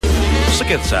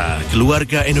Sketsa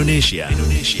Keluarga Indonesia.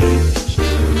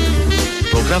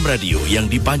 Program radio yang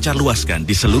dipancar luaskan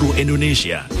di seluruh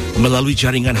Indonesia melalui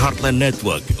jaringan Heartland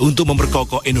Network untuk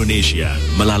memperkokoh Indonesia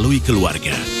melalui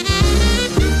keluarga.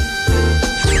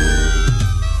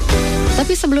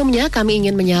 Tapi sebelumnya kami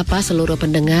ingin menyapa seluruh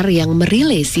pendengar yang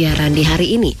merilai siaran di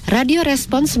hari ini. Radio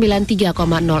Respon 93,0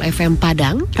 FM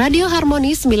Padang, Radio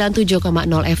Harmoni 97,0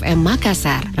 FM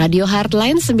Makassar, Radio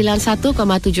Heartline 91,7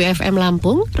 FM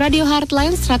Lampung, Radio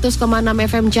Heartline 100,6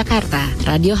 FM Jakarta,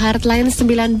 Radio Heartline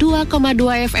 92,2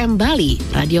 FM Bali,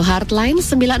 Radio Heartline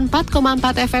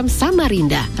 94,4 FM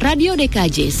Samarinda, Radio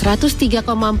DKJ 103,4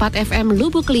 FM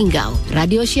Lubuk Linggau,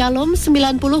 Radio Shalom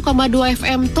 90,2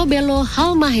 FM Tobelo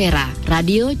Halmahera,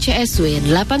 Radio CSW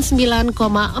 89,40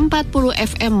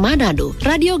 FM Manado,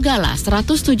 Radio Gala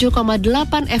 107,8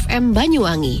 FM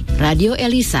Banyuwangi, Radio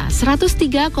Elisa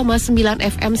 103,9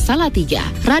 FM Salatiga,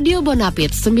 Radio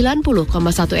Bonapit 90,1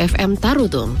 FM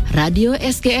Tarutung, Radio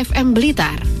SGFM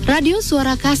Blitar, Radio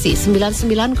Suara Kasih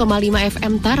 99,5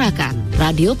 FM Tarakan,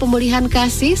 Radio Pemulihan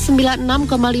Kasih 96,5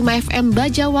 FM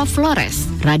Bajawa Flores,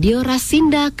 Radio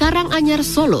Rasinda Karanganyar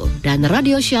Solo, dan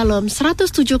Radio Shalom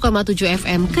 107,7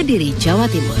 FM Kediri, Jawa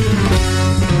Timur.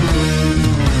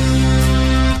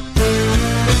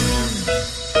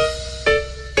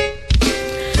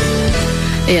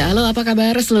 Ya, halo, apa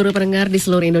kabar seluruh pendengar di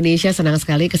seluruh Indonesia? Senang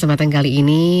sekali kesempatan kali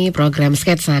ini program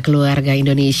Sketsa Keluarga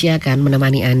Indonesia akan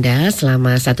menemani Anda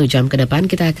selama 1 jam ke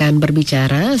depan. Kita akan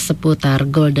berbicara seputar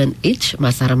Golden Age,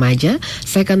 masa remaja,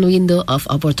 Second Window of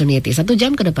Opportunity. 1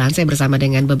 jam ke depan saya bersama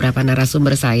dengan beberapa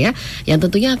narasumber saya yang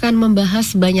tentunya akan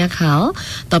membahas banyak hal.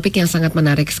 Topik yang sangat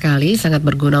menarik sekali, sangat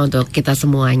berguna untuk kita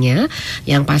semuanya.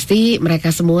 Yang pasti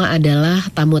mereka semua adalah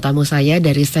tamu-tamu saya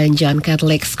dari St. John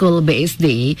Catholic School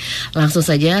BSD. Langsung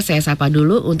saja saya sapa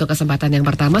dulu untuk kesempatan yang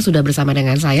pertama. Sudah bersama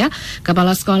dengan saya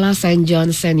Kepala Sekolah St. John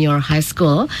Senior High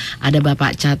School, ada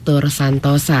Bapak Catur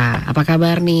Santosa. Apa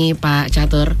kabar nih Pak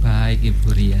Catur? Baik Ibu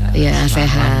Ria. Ya,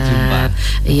 sehat.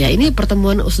 Iya, ini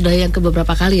pertemuan sudah yang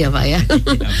kebeberapa kali ya Pak ya.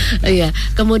 Iya.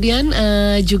 Kemudian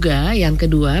juga yang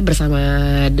kedua bersama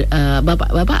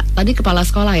Bapak tadi Kepala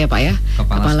Sekolah ya Pak ya.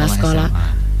 Kepala Sekolah.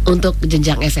 Untuk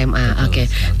jenjang SMA, oke.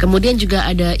 Kemudian juga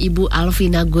ada Ibu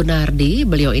Alvina Gunardi.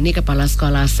 Beliau ini Kepala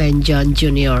Sekolah St. John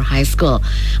Junior High School.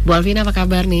 Bu Alvina, apa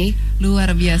kabar nih?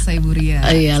 Luar biasa Ibu Ria.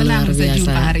 Iya, senang luar biasa. Bisa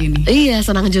jumpa hari ini. Iya,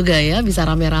 senang juga ya bisa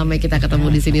rame-rame kita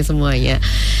ketemu di sini semuanya.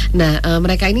 Nah,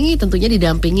 mereka ini tentunya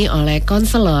didampingi oleh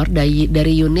konselor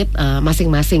dari unit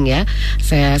masing-masing ya.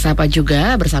 Saya sapa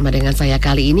juga bersama dengan saya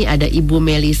kali ini ada Ibu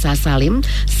Melisa Salim,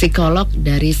 psikolog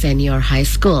dari Senior High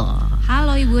School.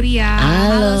 Halo Ibu Ria.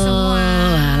 Halo semua.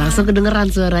 Langsung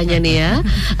kedengeran suaranya nih ya.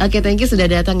 Oke, thank you sudah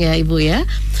datang ya Ibu ya.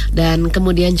 Dan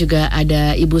kemudian juga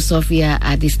ada Ibu Sofia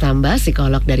Adistamba,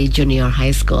 psikolog dari Junior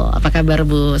High School. Apa kabar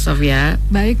Bu Sofia?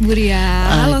 Baik Bu Ria.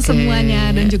 Halo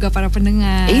semuanya dan juga para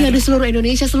pendengar. Iya, di seluruh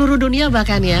Indonesia, seluruh dunia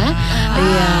bahkan ya.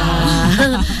 Iya.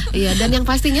 Iya, dan yang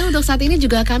pastinya untuk saat ini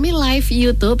juga kami live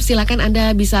YouTube. Silakan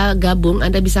Anda bisa gabung,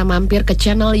 Anda bisa mampir ke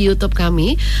channel YouTube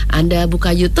kami. Anda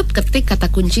buka YouTube, ketik kata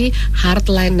kunci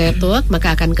Heartline Network,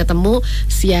 maka akan ketemu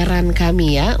siaran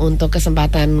kami ya untuk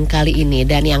kesempatan kali ini.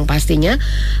 Dan yang pastinya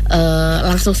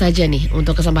langsung saja nih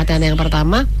untuk kesempatan yang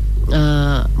pertama,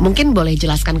 mungkin boleh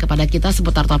jelaskan kepada kita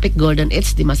seputar topik Golden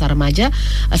Age di masa remaja,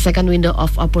 Second Window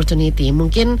of Opportunity.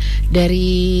 Mungkin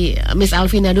dari Miss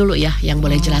Alvina dulu ya yang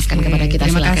boleh jelaskan kepada kita.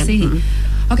 Terima silakan. kasih.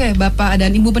 Oke, Bapak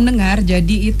dan Ibu pendengar,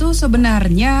 jadi itu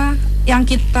sebenarnya yang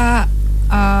kita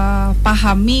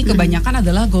pahami kebanyakan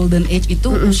adalah Golden Age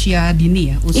itu usia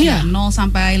dini ya, usia 0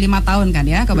 sampai 5 tahun kan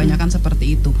ya, kebanyakan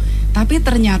seperti itu. Tapi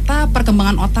ternyata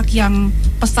perkembangan otak yang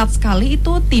pesat sekali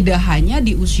itu tidak hanya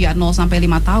di usia 0 sampai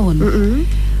 5 tahun.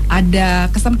 Ada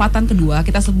kesempatan kedua,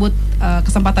 kita sebut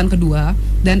kesempatan kedua,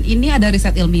 dan ini ada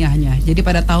riset ilmiahnya. Jadi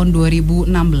pada tahun 2016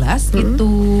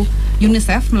 itu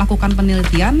UNICEF melakukan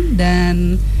penelitian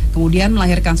dan kemudian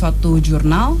melahirkan suatu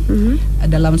jurnal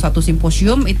dalam suatu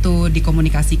simposium itu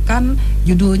dikomunikasikan.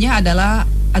 Judulnya adalah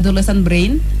Adolescent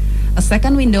Brain, A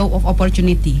Second Window of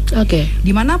Opportunity. Oke.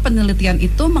 Di mana penelitian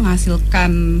itu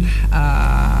menghasilkan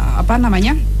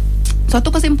suatu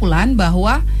kesimpulan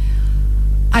bahwa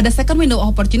ada second window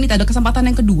of opportunity, ada kesempatan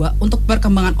yang kedua untuk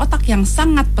perkembangan otak yang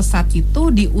sangat pesat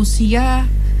itu di usia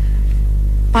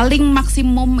paling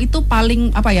maksimum itu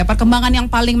perkembangan yang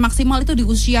paling maksimal itu di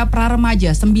usia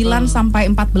pra-remaja 9 sampai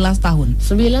 14 tahun.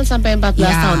 9 sampai 14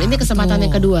 tahun. Ini kesempatan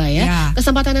yang kedua ya.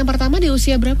 Kesempatan yang pertama di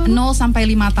usia berapa? 0 sampai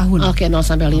 5 tahun. Oke, 0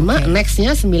 sampai 5.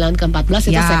 Next-nya 9 ke 14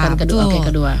 itu second kedua. Oke,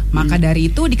 kedua. Maka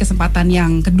dari itu di kesempatan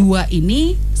yang kedua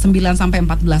ini 9 sampai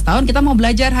 14 tahun kita mau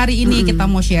belajar hari ini, kita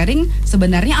mau sharing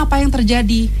sebenarnya apa yang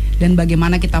terjadi dan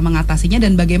bagaimana kita mengatasinya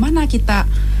dan bagaimana kita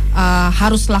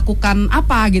harus lakukan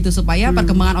apa gitu supaya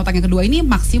perkembangan otak yang kedua ini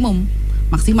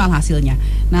maksimal hasilnya.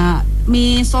 Nah,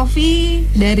 Miss Sophie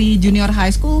dari junior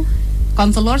high school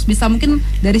counselors bisa mungkin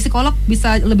dari psikolog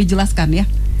bisa lebih jelaskan ya.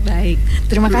 Baik,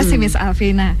 terima kasih Miss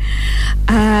Alvina.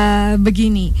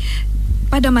 Begini,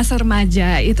 pada masa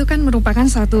remaja itu kan merupakan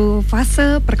suatu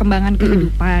fase perkembangan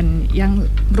kehidupan yang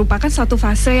merupakan suatu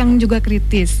fase yang juga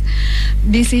kritis.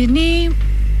 Di sini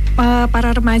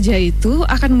para remaja itu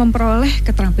akan memperoleh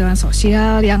keterampilan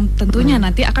sosial yang tentunya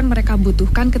nanti akan mereka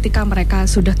butuhkan ketika mereka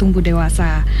sudah tumbuh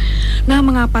dewasa. Nah,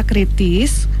 mengapa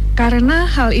kritis? Karena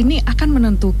hal ini akan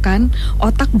menentukan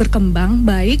otak berkembang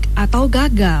baik atau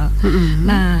gagal.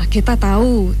 Nah, kita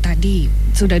tahu tadi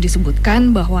sudah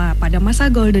disebutkan bahwa pada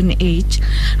masa golden age,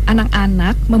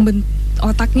 anak-anak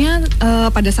otaknya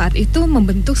pada saat itu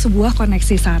membentuk sebuah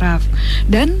koneksi saraf,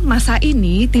 dan masa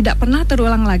ini tidak pernah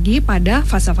terulang lagi pada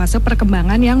fase-fase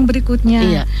perkembangan yang berikutnya.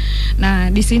 Iya. Nah,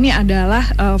 di sini adalah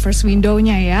first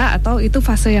window-nya ya, atau itu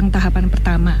fase yang tahapan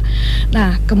pertama.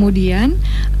 Nah, kemudian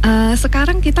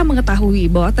sekarang kita mengetahui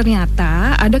bahwa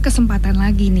ternyata ada kesempatan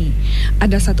lagi nih,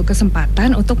 ada satu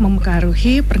kesempatan untuk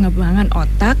mempengaruhi perkembangan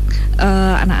otak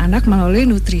anak-anak melalui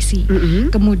nutrisi.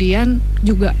 Kemudian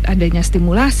juga adanya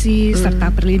stimulasi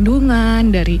serta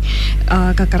perlindungan dari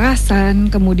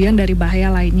kekerasan, kemudian dari bahaya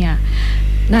lainnya.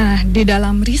 Nah, di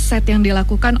dalam riset yang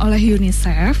dilakukan oleh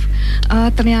UNICEF,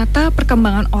 ternyata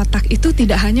perkembangan otak itu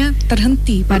tidak hanya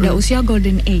terhenti pada usia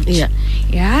golden age.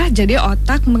 Ya, jadi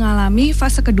otak mengalami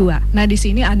fase kedua. Nah, di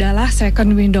sini adalah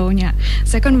second window-nya,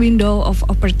 second window of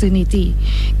opportunity,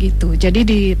 gitu.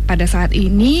 Jadi pada saat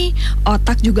ini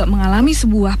otak juga mengalami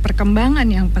sebuah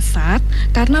perkembangan yang pesat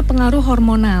karena pengaruh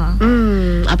hormonal.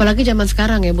 Apalagi zaman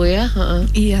sekarang ya, Bu ya.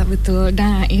 Iya, betul.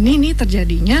 Nah, ini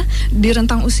terjadinya di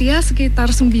rentang usia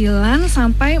sekitar 9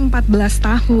 sampai 14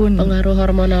 tahun. Pengaruh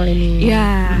hormonal ini.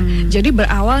 Ya, jadi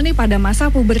berawal nih pada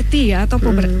masa puberti ya, atau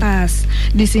pubertas.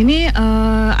 Di sini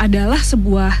adalah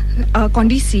sebuah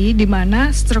kondisi di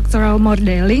mana structural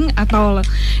modeling atau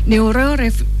neural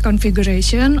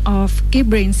reconfiguration of key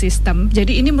brain system.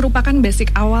 Jadi ini merupakan basic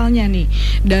awalnya nih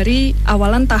dari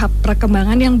awalan tahap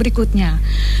perkembangan yang berikutnya.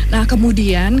 Nah,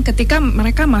 kemudian ketika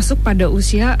mereka masuk pada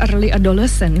usia early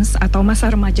adolescence atau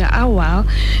masa remaja awal,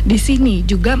 di sini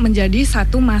juga menjadi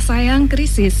satu masa yang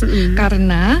krisis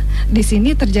karena di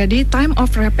sini terjadi time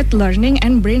of rapid learning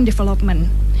and brain development.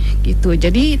 Gitu.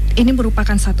 Jadi ini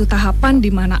merupakan satu tahapan di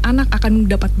mana anak akan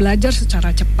dapat belajar secara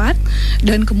cepat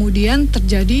dan kemudian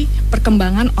terjadi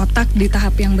perkembangan otak di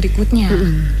tahap yang berikutnya.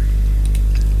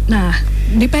 Nah,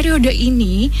 di periode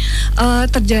ini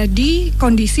terjadi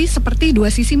kondisi seperti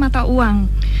dua sisi mata uang,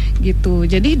 gitu.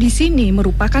 Jadi di sini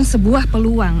merupakan sebuah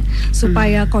peluang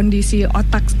supaya kondisi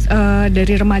otak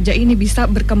dari remaja ini bisa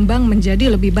berkembang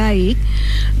menjadi lebih baik.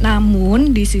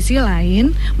 Namun di sisi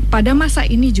lain, pada masa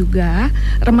ini juga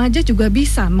remaja juga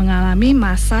bisa mengalami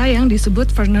masa yang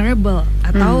disebut vulnerable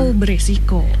atau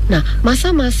beresiko. Nah,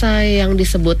 masa-masa yang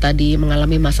disebut tadi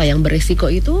mengalami masa yang beresiko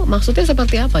itu maksudnya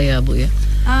seperti apa ya, Bu ya?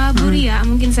 Bu Ria,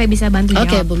 mungkin saya bisa bantu jawab.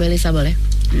 Oke, Bu Melisa boleh.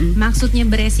 Maksudnya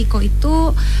beresiko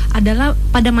itu adalah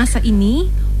pada masa ini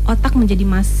otak menjadi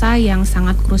masa yang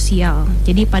sangat krusial.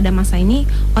 Jadi pada masa ini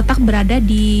otak berada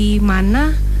di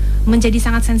mana menjadi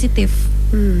sangat sensitif.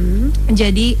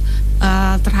 Jadi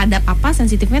terhadap apa?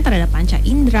 Sensitifnya terhadap panca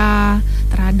indera,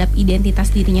 terhadap identitas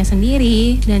dirinya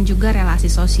sendiri, dan juga relasi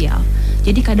sosial.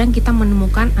 Jadi kadang kita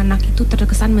menemukan anak itu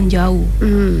terkesan menjauh,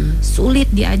 sulit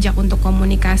diajak untuk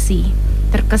komunikasi,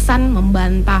 terkesan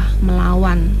membantah,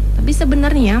 melawan. Tapi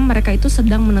sebenarnya mereka itu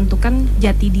sedang menentukan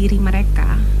jati diri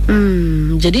mereka.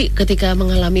 Jadi ketika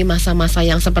mengalami masa-masa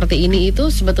yang seperti ini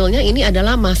itu sebetulnya ini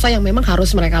adalah masa yang memang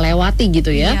harus mereka lewati gitu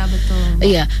ya. Iya, betul.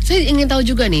 Iya, saya ingin tahu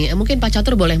juga nih, mungkin Pak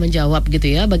Catur boleh menjawab gitu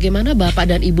ya, bagaimana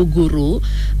Bapak dan Ibu guru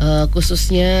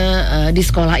khususnya di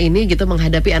sekolah ini gitu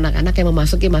menghadapi anak-anak yang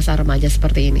memasuki masa remaja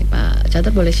seperti ini. Pak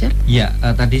Catur boleh share? Ya,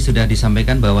 tadi sudah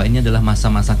disampaikan bahwa ini adalah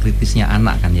masa-masa kritisnya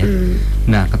anak kan ya.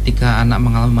 Nah, ketika anak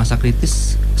mengalami masa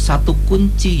kritis, satu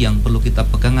kunci yang perlu kita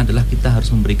pegang adalah kita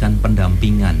harus memberikan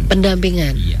pendampingan.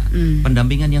 Pendampingan? Iya.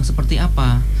 Pendampingan yang seperti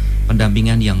apa?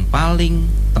 Pendampingan yang paling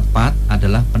tepat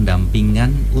adalah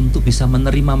pendampingan untuk bisa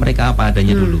menerima mereka apa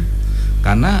adanya dulu.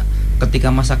 Karena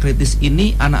ketika masa kritis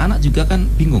ini anak-anak juga kan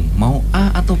bingung mau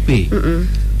A atau B.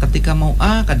 Ketika mau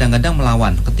A kadang-kadang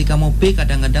melawan, ketika mau B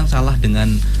kadang-kadang salah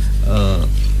dengan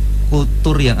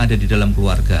kultur yang ada di dalam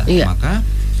keluarga. Maka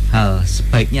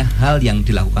sebaiknya hal yang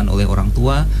dilakukan oleh orang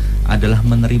tua adalah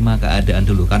menerima keadaan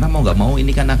dulu, karena mau nggak mau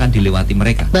ini kan akan dilewati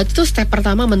mereka. Berarti itu step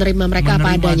pertama menerima mereka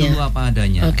apa adanya. Dulu apa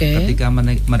adanya. Okay. Ketika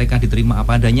mereka diterima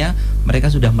apa adanya,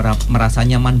 mereka sudah merasa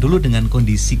nyaman dulu dengan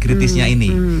kondisi kritisnya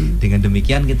ini. Dengan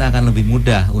demikian kita akan lebih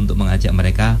mudah untuk mengajak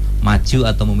mereka maju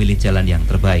atau memilih jalan yang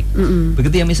terbaik.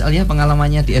 Begitu ya Miss Alia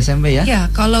pengalamannya di SMP ya? Ya,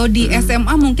 kalau di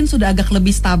SMA mungkin sudah agak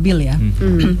lebih stabil ya.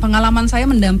 Pengalaman saya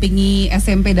mendampingi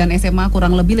SMP dan SMA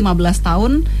kurang lebih 15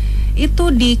 tahun.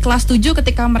 Itu di kelas 7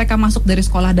 ketika mereka masuk dari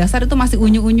sekolah dasar itu masih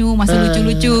unyu-unyu, masih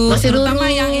lucu-lucu, masih terutama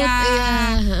nurut, yang iya.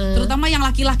 terutama yang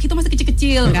laki-laki itu masih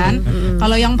kecil-kecil kan.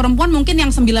 Kalau yang perempuan mungkin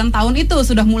yang 9 tahun itu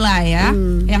sudah mulai ya.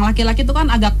 Yang laki-laki itu kan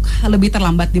agak lebih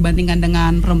terlambat dibandingkan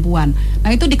dengan perempuan.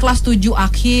 Nah, itu di kelas 7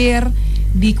 akhir,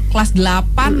 di kelas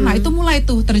 8, nah itu mulai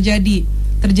tuh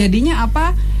terjadinya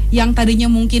apa? Yang tadinya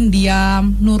mungkin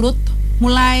diam, nurut,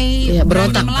 mulai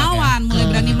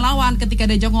berani melawan ketika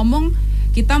diajak ngomong.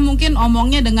 Kita mungkin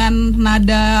omongnya dengan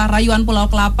nada rayuan Pulau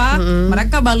Kelapa,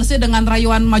 mereka balasnya dengan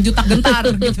rayuan Maju Tak Gentar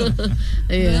gitu.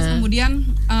 Terus kemudian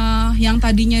yang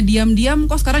tadinya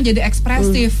diam-diam kok sekarang jadi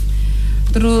ekspresif.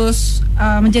 Terus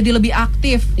menjadi lebih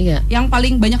aktif. Yang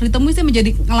paling banyak ditemui sih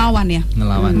menjadi ngelawan ya.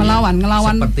 Ngelawan.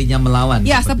 Sepertinya melawan.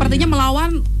 Ya, sepertinya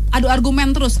melawan. Adu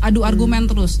argumen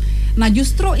terus. Nah,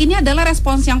 justru ini adalah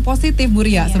respons yang positif Bu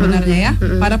Ria sebenarnya ya.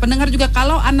 Para pendengar juga,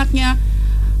 kalau anaknya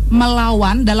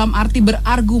melawan dalam arti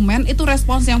berargumen, itu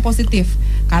respons yang positif.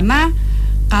 Karena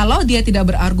kalau dia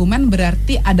tidak berargumen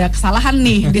berarti ada kesalahan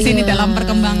nih di sini dalam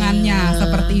perkembangannya,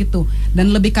 seperti itu.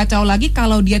 Dan lebih kacau lagi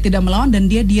kalau dia tidak melawan dan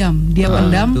dia diam,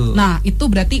 pendam. Itu. Nah, itu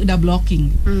berarti udah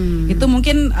blocking. Itu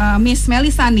mungkin Miss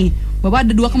Melisa nih, bahwa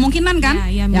ada dua kemungkinan kan?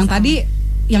 Yang tadi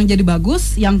yang jadi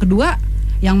bagus, yang kedua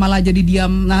yang malah jadi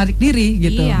diam, menarik diri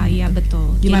gitu. Iya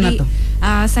betul. Gimana tuh?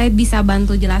 Saya bisa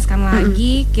bantu jelaskan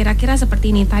lagi. Kira-kira seperti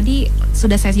ini. Tadi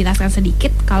sudah saya jelaskan sedikit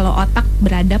kalau otak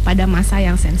berada pada masa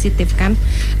yang sensitif kan.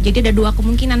 Jadi ada dua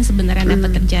kemungkinan sebenarnya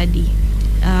dapat terjadi.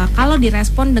 Kalau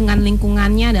direspon dengan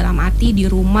lingkungannya, dalam arti di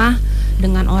rumah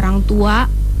dengan orang tua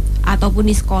ataupun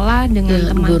di sekolah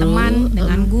dengan teman-teman,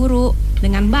 dengan guru,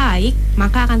 dengan baik,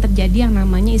 maka akan terjadi yang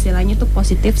namanya istilahnya itu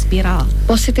positif spiral.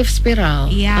 Positif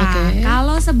spiral. Iya.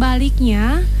 Kalau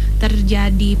sebaliknya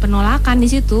terjadi penolakan di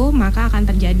situ, maka akan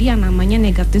terjadi yang namanya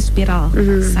negatif spiral.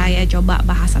 Saya coba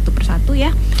bahas satu persatu ya.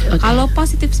 Kalau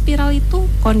positif spiral itu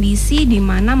kondisi di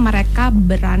mana mereka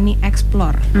berani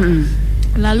explore,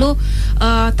 lalu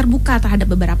terbuka terhadap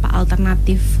beberapa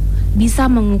alternatif, bisa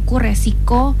mengukur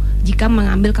resiko jika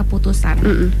mengambil keputusan.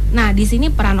 Nah, di sini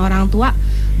peran orang tua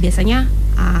biasanya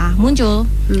muncul,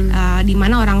 di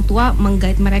mana orang tua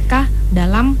meng-guide mereka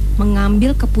dalam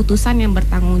mengambil keputusan yang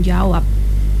bertanggung jawab.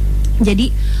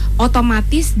 Jadi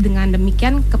otomatis dengan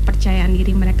demikian kepercayaan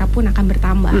diri mereka pun akan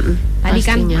bertambah. Tadi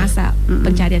kan masa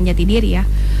pencarian jati diri ya.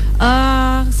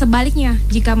 Sebaliknya,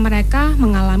 jika mereka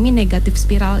mengalami negatif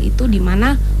spiral itu di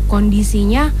mana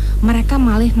kondisinya mereka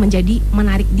malah menjadi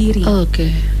menarik diri.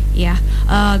 Ya,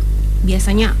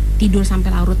 biasanya tidur sampai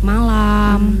larut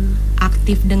malam,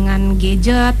 aktif dengan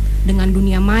gadget, dengan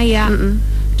dunia maya.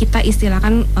 Kita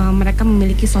istilahkan mereka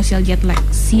memiliki social jet lag,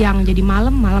 siang jadi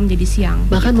malam, malam jadi siang.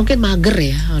 Bahkan mungkin mager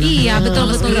ya. Iya,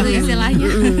 betul itu istilahnya.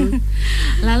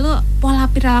 Lalu pola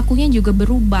perilakunya juga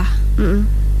berubah.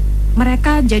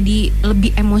 Mereka jadi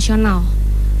lebih emosional.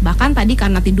 Bahkan tadi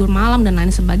karena tidur malam dan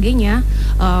lain sebagainya,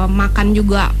 makan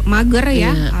juga mager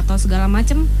ya, atau segala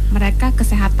macam, mereka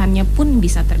kesehatannya pun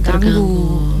bisa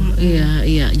terganggu.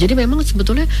 Iya. Jadi memang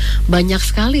sebetulnya banyak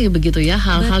sekali begitu ya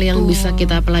hal-hal yang bisa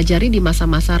kita pelajari di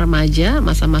masa-masa remaja,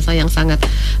 masa-masa yang sangat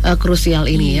krusial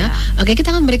ini ya. Oke,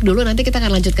 kita akan break dulu, nanti kita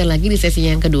akan lanjutkan lagi di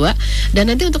sesinya yang kedua. Dan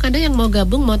nanti untuk Anda yang mau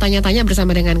gabung, mau tanya-tanya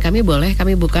bersama dengan kami, boleh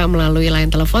kami buka melalui line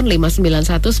telepon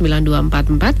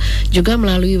 5919244, juga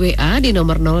melalui WA di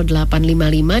nomor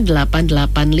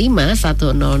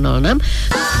 0855-885-1006.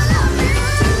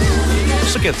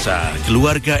 Sketsa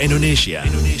Keluarga Indonesia.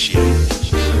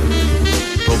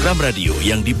 Program radio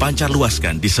yang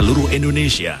dipancarluaskan di seluruh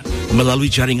Indonesia melalui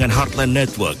jaringan Heartland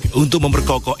Network untuk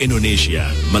memperkokoh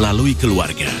Indonesia melalui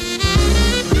keluarga.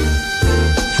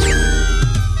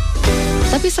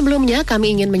 Tapi sebelumnya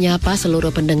kami ingin menyapa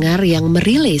seluruh pendengar yang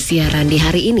merilis siaran di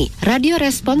hari ini. Radio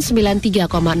Respons 93,0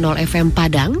 FM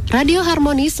Padang, Radio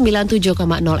Harmoni 97,0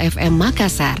 FM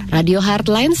Makassar, Radio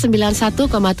Heartline 91,7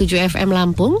 FM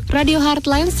Lampung, Radio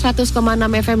Heartline 100,6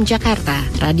 FM Jakarta,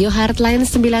 Radio Heartline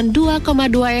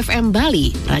 92,2 FM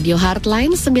Bali, Radio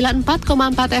Heartline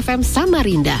 94,4 FM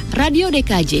Samarinda, Radio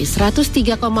DKJ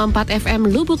 103,4 FM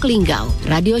Lubuk Linggau,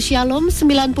 Radio Shalom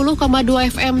 90,2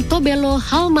 FM Tobelo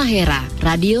Halmahera,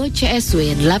 Radio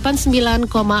CSW 89,40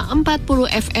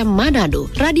 FM Manado,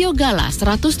 Radio Gala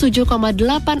 107,8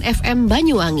 FM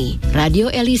Banyuwangi, Radio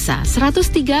Elisa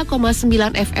 103,9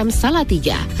 FM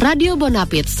Salatiga, Radio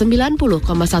Bonapit 90,1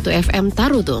 FM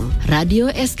Tarutung, Radio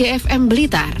SGFM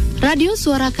Blitar, Radio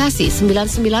Suara Kasih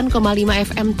 99,5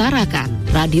 FM Tarakan,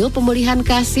 Radio Pemulihan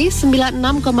Kasih 96,5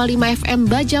 FM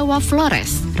Bajawa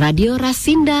Flores, Radio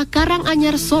Rasinda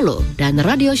Karanganyar Solo, dan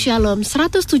Radio Shalom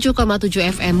 107,7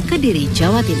 FM Kediri,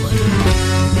 Jawa Timur.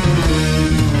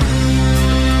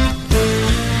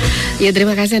 Ya,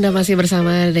 terima kasih Anda masih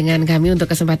bersama dengan kami untuk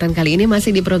kesempatan kali ini,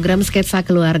 masih di program Sketsa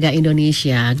Keluarga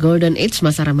Indonesia. Golden Age,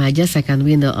 masa remaja, second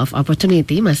window of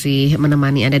opportunity, masih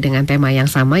menemani Anda dengan tema yang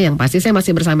sama. Yang pasti saya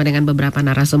masih bersama dengan beberapa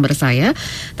narasumber saya.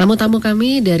 Tamu-tamu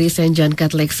kami dari St. John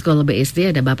Catholic School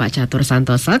BSD, ada Bapak Catur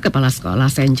Santosa, Kepala Sekolah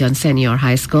St. John Senior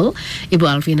High School, Ibu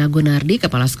Alvina Gunardi,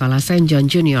 Kepala Sekolah St. John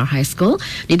Junior High School,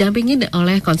 didampingi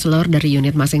oleh konselor dari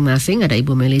unit masing-masing, ada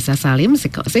Ibu Melisa Salim,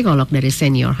 psikolog dari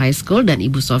Senior High School, dan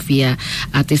Ibu Sofia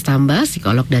Atis Tamba,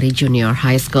 psikolog dari Junior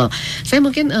High School. Saya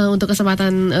mungkin untuk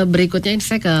kesempatan berikutnya ini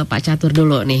saya ke Pak Catur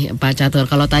dulu nih. Pak Catur,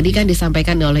 kalau tadi kan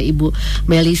disampaikan oleh Ibu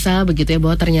Melisa begitu ya,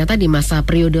 bahwa ternyata di masa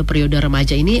periode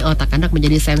remaja ini otak anak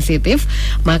menjadi sensitif,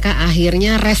 maka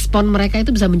akhirnya respon mereka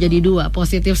itu bisa menjadi dua,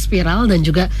 positif spiral dan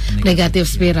juga negatif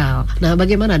spiral. Nah,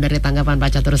 bagaimana dari tanggapan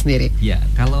Pak Catur sendiri? Ya,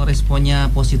 kalau responnya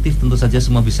positif tentu saja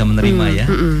semua bisa menerima ya.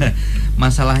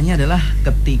 Masalahnya adalah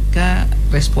ketika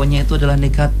responnya itu adalah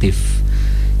negatif.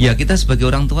 Ya, kita sebagai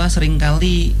orang tua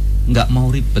seringkali nggak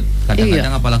mau ribet.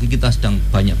 Kadang-kadang apalagi kita sedang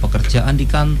banyak pekerjaan di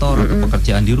kantor atau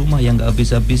pekerjaan di rumah yang nggak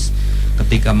habis-habis.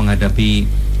 Ketika menghadapi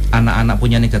anak-anak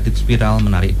punya negatif spiral,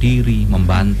 menarik diri,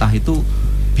 membantah, itu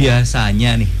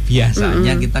biasanya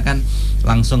kita kan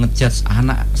langsung ngejudge,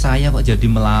 anak saya kok jadi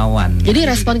melawan. Jadi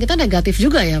respon kita negatif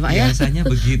juga ya Pak ya? Biasanya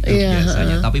begitu,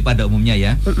 biasanya. Tapi pada umumnya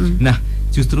ya. Nah,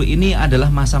 justru ini adalah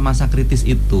masa-masa kritis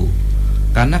itu.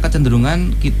 Karena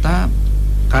kecenderungan kita,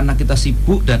 karena kita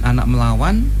sibuk dan anak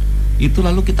melawan, itu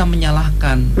lalu kita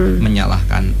menyalahkan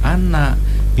anak,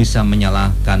 bisa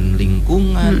menyalahkan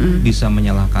lingkungan, bisa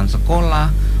menyalahkan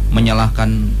sekolah,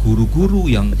 menyalahkan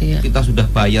guru-guru yang kita sudah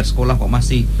bayar sekolah kok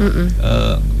masih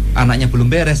anaknya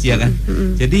belum beres ya kan.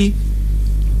 Jadi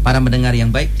para pendengar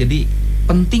yang baik, jadi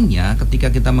pentingnya ketika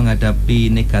kita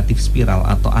menghadapi negatif spiral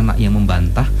atau anak yang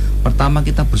membantah, pertama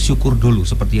kita bersyukur dulu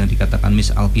seperti yang dikatakan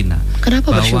Miss Alvina.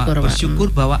 Kenapa bersyukur, Pak? Bersyukur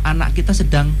bahwa anak kita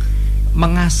sedang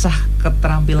mengasah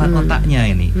keterampilan otaknya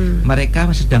ini.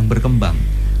 Mereka sedang berkembang.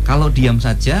 Kalau diam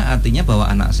saja artinya bahwa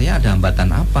anak saya ada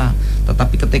hambatan apa.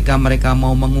 Tetapi ketika mereka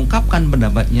mau mengungkapkan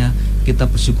pendapatnya,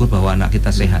 kita bersyukur bahwa anak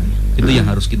kita sehat. Itu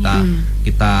yang harus kita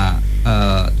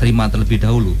terima terlebih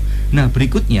dahulu. Nah,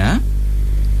 berikutnya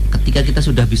ketika kita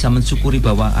sudah bisa mensyukuri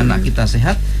bahwa anak kita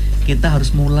sehat, kita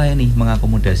harus mulai nih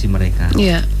mengakomodasi mereka.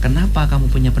 Kenapa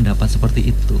kamu punya pendapat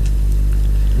seperti itu?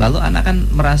 Lalu anak kan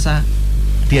merasa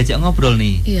diajak ngobrol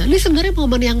nih. Ini sebenarnya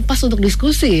momen yang pas untuk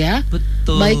diskusi ya.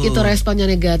 Betul. Baik itu responnya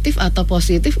negatif atau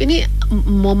positif, ini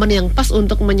momen yang pas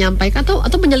untuk menyampaikan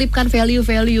atau menyelipkan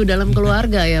value-value dalam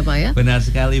keluarga ya Pak ya. Benar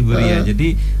sekali Bu Ria.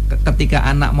 Jadi ketika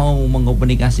anak mau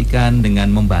mengkomunikasikan dengan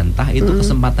membantah, itu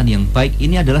kesempatan yang baik.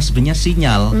 Ini adalah sebenarnya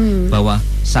sinyal bahwa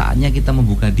saatnya kita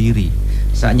membuka diri,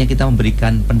 saatnya kita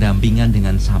memberikan pendampingan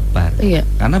dengan sabar.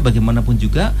 Karena bagaimanapun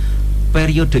juga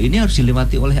periode ini harus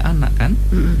dilewati oleh anak kan.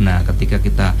 Nah, ketika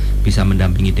kita bisa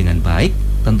mendampingi dengan baik,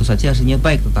 tentu saja hasilnya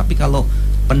baik. Tetapi kalau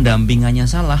pendampingannya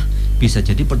salah, bisa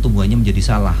jadi pertumbuhannya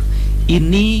menjadi salah.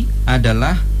 Ini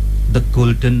adalah the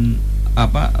golden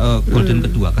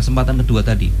kedua, kesempatan kedua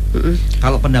tadi.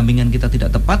 Kalau pendampingan kita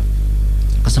tidak tepat,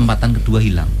 kesempatan kedua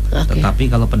hilang.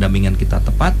 Tetapi kalau pendampingan kita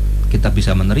tepat, kita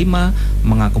bisa menerima,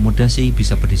 mengakomodasi,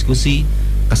 bisa berdiskusi,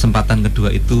 kesempatan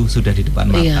kedua itu sudah di depan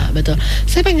mata. Iya, betul.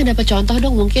 Saya pengen dapat contoh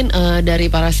dong, mungkin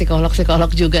dari para psikolog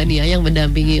juga nih ya yang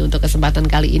mendampingi untuk kesempatan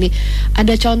kali ini.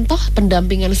 Ada contoh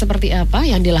pendampingan seperti apa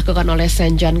yang dilakukan oleh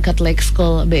St. John Catholic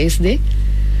School BSD?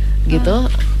 Gitu,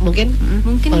 mungkin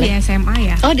di SMA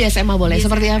ya. Oh, di SMA boleh. Di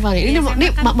seperti SMA, apa nih? Ini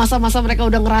kan masa-masa mereka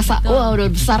udah ngerasa, wah udah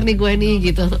besar nih gue nih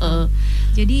gitu.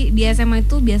 Jadi di SMA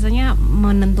itu biasanya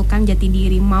menentukan jati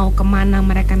diri mau kemana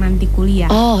mereka nanti kuliah.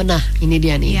 Oh, nah ini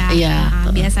dia nih.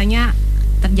 Biasanya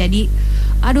terjadi,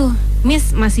 aduh,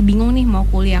 Miss masih bingung nih mau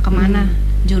kuliah kemana.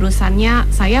 Jurusannya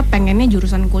saya pengennya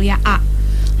jurusan kuliah A.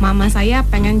 Mama saya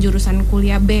pengen jurusan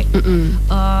kuliah B,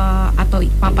 atau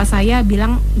papa saya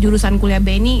bilang jurusan kuliah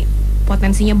B ini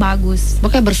potensinya bagus.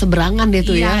 Pokoknya berseberangan deh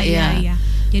tuh ya.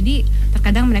 Jadi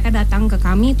terkadang mereka datang ke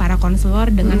kami para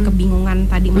konselor dengan kebingungan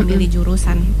tadi memilih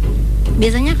jurusan.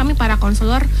 Biasanya kami para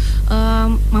konselor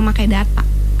memakai data.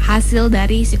 hasil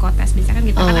dari psikotes. Biasanya kan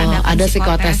kita kan ada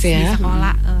psikotes ya di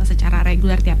sekolah secara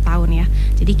reguler tiap tahun ya.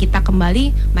 Jadi kita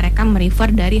kembali mereka merefer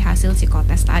dari hasil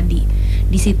psikotes tadi.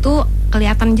 Di situ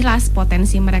kelihatan jelas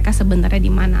potensi mereka sebenarnya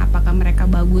di mana. Apakah mereka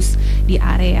bagus di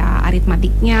area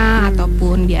aritmatiknya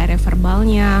ataupun di area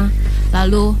verbalnya.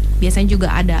 Lalu biasanya juga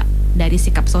ada dari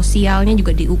sikap sosialnya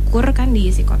juga diukur kan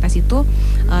di psikotes itu,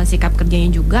 sikap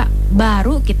kerjanya juga.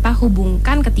 Baru kita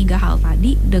hubungkan ketiga hal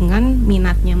tadi dengan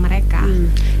minatnya mereka.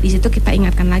 Di situ kita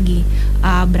ingatkan lagi,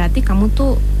 berarti kamu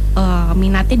tuh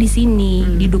minatnya di sini,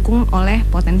 didukung oleh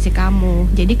potensi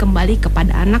kamu. Jadi kembali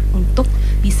kepada anak untuk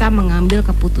bisa mengambil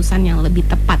keputusan yang lebih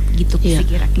tepat gitu sih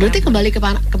kira-kira. Berarti kembali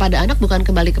kepada anak, bukan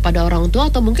kembali kepada orang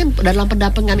tua, atau mungkin dalam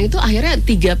pendampingan itu akhirnya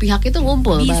tiga pihak itu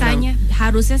ngumpul bisanya bareng.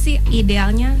 Harusnya sih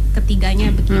idealnya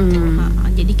ketiganya begitu.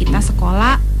 Jadi kita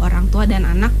sekolah, orang tua dan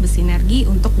anak bersinergi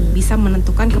untuk bisa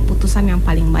menentukan keputusan yang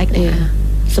paling baik.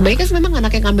 Sebaiknya memang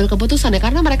anak yang ngambil keputusan ya,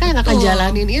 karena mereka yang akan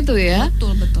jalanin itu ya.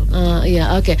 Betul.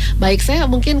 Iya, oke. Baik, saya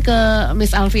mungkin ke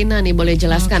Miss Alvina nih, boleh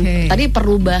jelaskan tadi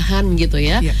perubahan gitu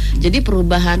ya. Jadi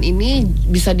perubahan ini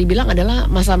bisa dibilang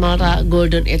adalah masa-masa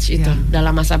golden age itu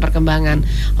dalam masa perkembangan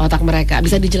otak mereka.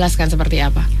 Bisa dijelaskan seperti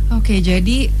apa? Oke,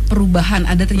 jadi perubahan,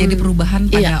 ada terjadi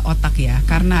perubahan pada otak ya.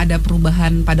 Karena ada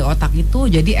perubahan pada otak itu,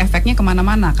 jadi efeknya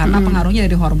kemana-mana. Karena pengaruhnya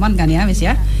dari hormon kan ya, Miss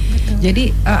ya.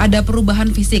 Jadi ada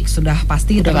perubahan fisik, sudah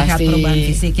pasti terlihat perubahan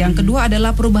fisik. Yang kedua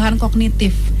adalah perubahan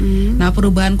kognitif. Nah,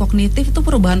 perubahan kognitif itu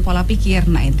perubahan pola pikir.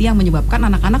 Nah, itu yang menyebabkan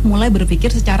anak-anak mulai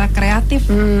berpikir secara kreatif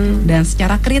dan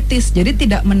secara kritis. Jadi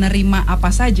tidak menerima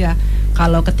apa saja.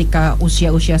 Kalau ketika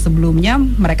usia-usia sebelumnya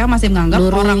mereka masih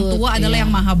menganggap orang tua adalah yang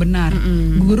maha benar,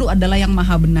 guru adalah yang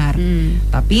maha benar.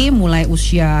 Tapi mulai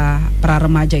usia pra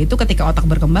remaja itu ketika otak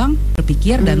berkembang,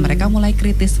 berpikir dan mereka mulai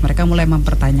kritis, mereka mulai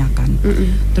mempertanyakan.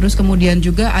 Terus kemudian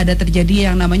juga ada terjadi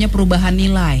yang namanya perubahan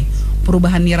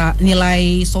nilai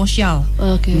sosial.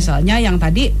 Misalnya yang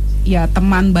tadi ya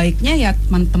teman baiknya ya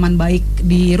teman-teman baik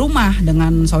di rumah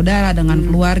dengan saudara, dengan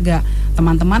keluarga,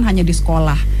 teman-teman hanya di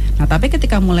sekolah. Nah, tapi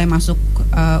ketika mulai masuk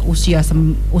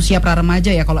usia pra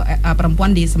remaja ya, kalau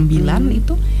perempuan di 9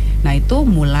 itu, nah itu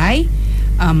mulai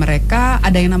mereka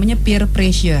ada yang namanya peer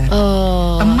pressure.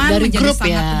 Teman dari menjadi grup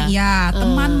sangat penting.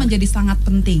 Teman menjadi sangat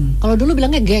penting. Kalau dulu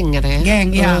bilangnya geng ya. Geng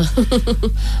ya.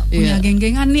 Punya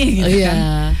geng-gengan nih gitu kan.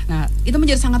 Nah, itu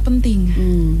menjadi sangat penting.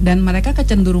 Dan mereka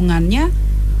kecenderungannya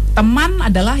teman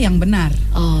adalah yang benar.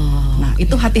 Nah,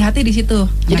 itu hati-hati di situ.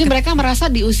 Jadi mereka merasa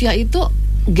di usia itu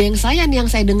geng saya nih yang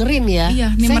saya dengerin ya.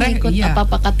 Nih saya mereka ikut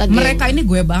apa-apa kata geng. Mereka ini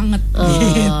gue banget.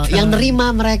 Gitu. Yang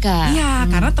nerima mereka. Iya,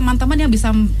 karena teman-teman yang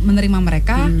bisa menerima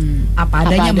mereka apa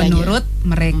adanya menurut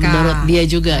mereka. Menurut dia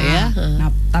juga ya. Nah,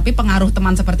 tapi pengaruh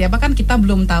teman seperti apa kan kita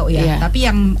belum tahu ya. Tapi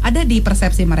yang ada di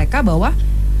persepsi mereka bahwa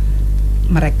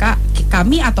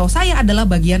kami atau saya adalah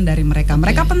bagian dari mereka.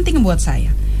 Mereka penting buat saya.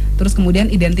 Terus kemudian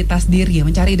identitas diri,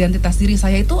 mencari identitas diri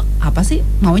saya itu apa sih,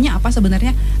 maunya apa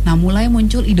sebenarnya. Nah, mulai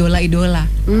muncul idola-idola,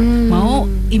 mau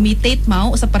imitate, mau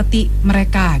seperti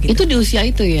mereka gitu. Itu di usia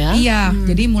itu ya. Iya,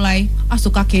 jadi mulai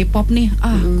suka K-pop nih,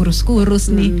 kurus-kurus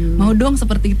nih, mau dong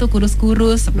seperti itu,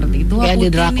 kurus-kurus seperti itu. Kayak di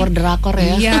drakor-drakor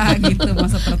ya. Iya gitu,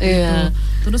 mau seperti itu.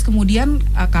 Terus kemudian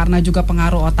karena juga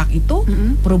pengaruh otak itu,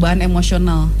 perubahan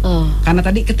emosional. Karena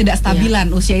tadi ketidakstabilan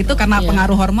usia itu karena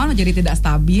pengaruh hormon jadi tidak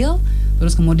stabil.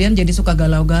 Terus kemudian jadi suka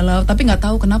galau-galau, tapi nggak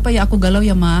tahu kenapa ya aku galau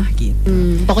ya mah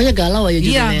gitu. Pokoknya galau aja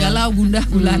judulnya. Iya, galau, gundah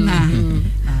gulana.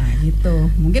 Nah, gitu.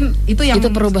 Mungkin itu yang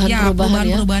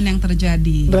perubahan yang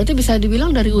terjadi. Berarti bisa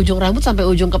dibilang dari ujung rambut sampai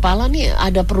ujung kepala nih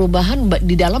ada perubahan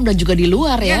di dalam dan juga di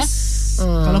luar ya.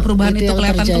 Kalau perubahan itu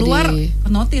kelihatan keluar,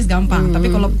 notice gampang. Tapi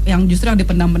kalau yang justru yang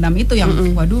dipendam-pendam itu yang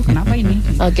waduh kenapa ini?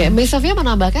 Oke, Miss Sofia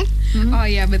menambahkan? Oh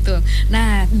iya betul.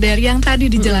 Nah, dari yang tadi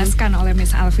dijelaskan oleh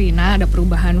Miss Alvina, ada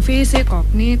perubahan fisik,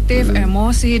 kognitif,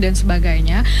 emosi dan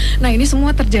sebagainya. Nah, ini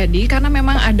semua terjadi karena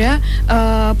memang ada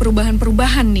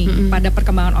perubahan-perubahan nih pada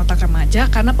perkembangan otak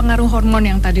remaja karena pengaruh hormon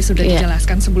yang tadi sudah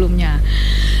dijelaskan sebelumnya.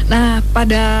 Nah,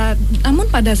 namun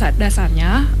pada saat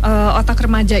dasarnya otak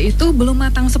remaja itu belum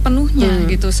matang sepenuhnya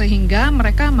gitu, sehingga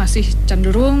mereka masih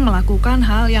cenderung melakukan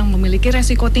hal yang memiliki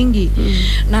resiko tinggi.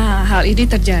 Nah, hal ini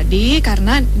terjadi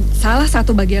karena salah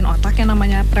satu bagian otak yang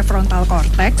namanya prefrontal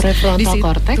cortex.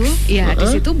 Di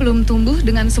situ belum tumbuh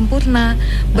dengan sempurna.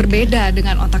 Berbeda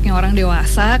dengan otaknya orang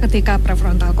dewasa, ketika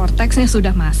prefrontal cortexnya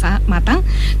sudah matang,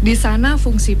 di sana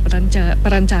fungsi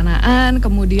perencanaan,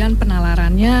 kemudian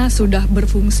penalarannya sudah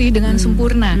berfungsi dengan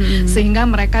sempurna, sehingga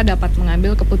mereka dapat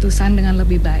mengambil keputusan dengan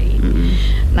lebih baik.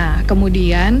 Nah,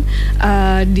 kemudian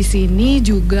di sini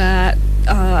juga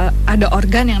ada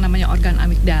organ yang namanya organ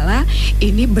amigdala.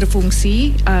 Ini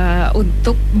berfungsi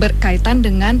untuk berkaitan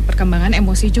dengan perkembangan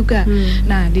emosi juga.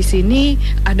 Nah, di sini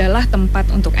adalah tempat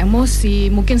untuk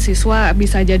emosi. Mungkin siswa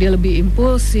bisa jadi lebih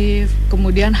impulsif,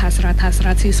 kemudian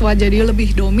hasrat-hasrat siswa jadi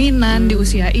lebih dominan di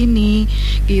usia ini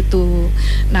gitu.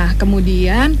 Nah,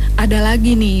 kemudian ada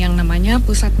lagi nih yang namanya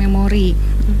pusat memori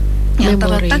yang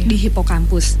terletak di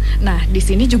hipokampus. Nah, di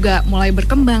sini juga mulai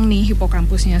berkembang nih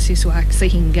hipokampusnya siswa,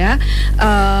 sehingga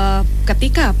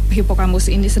ketika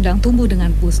hipokampus ini sedang tumbuh dengan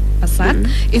pesat,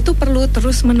 itu perlu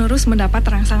terus-menerus mendapat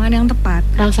rangsangan yang tepat.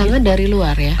 Rangsangan dari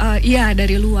luar ya? Iya,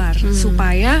 dari luar,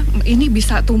 supaya ini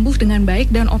bisa tumbuh dengan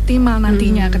baik dan optimal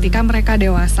nantinya ketika mereka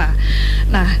dewasa.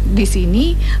 Nah, di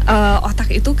sini otak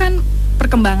itu kan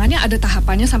perkembangannya ada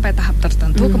tahapannya sampai tahap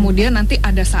tertentu, kemudian nanti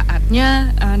ada saatnya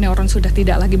neuron sudah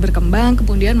tidak lagi berkembang,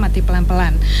 kemudian mati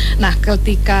pelan-pelan. Nah,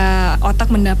 ketika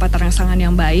otak mendapat rangsangan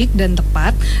yang baik dan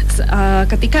tepat,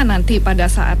 ketika nanti pada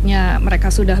saatnya mereka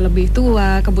sudah lebih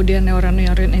tua, kemudian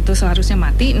neuron-neuron itu seharusnya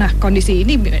mati, nah kondisi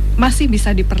ini masih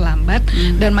bisa diperlambat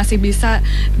dan masih bisa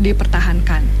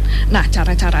dipertahankan. Nah,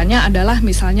 cara-caranya adalah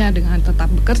misalnya dengan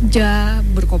tetap bekerja,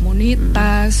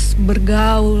 berkomunitas,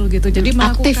 bergaul gitu. Jadi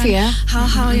aktif melakukan ya,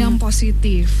 hal-hal yang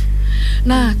positif.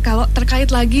 Nah, kalau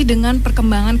terkait lagi dengan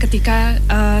perkembangan ketika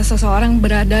seseorang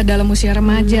berada dalam usia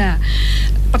remaja,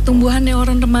 pertumbuhan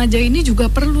neuron remaja ini juga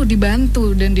perlu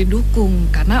dibantu dan didukung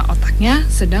karena otaknya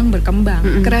sedang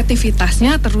berkembang,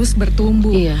 kreativitasnya terus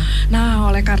bertumbuh.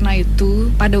 Nah, oleh karena itu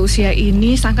pada usia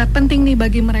ini sangat penting nih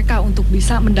bagi mereka untuk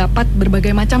bisa mendapat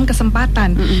berbagai macam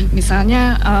kesempatan.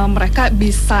 Misalnya mereka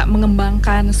bisa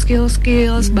mengembangkan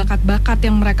skill-skills, bakat-bakat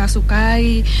yang mereka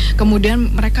sukai.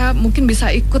 Kemudian mereka mungkin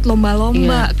bisa ikut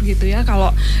lomba-lomba gitu ya.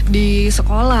 Kalau di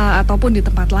sekolah ataupun di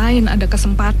tempat lain ada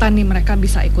kesempatan nih mereka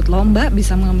bisa ikut lomba,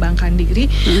 bisa mengembangkan diri.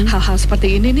 Hal-hal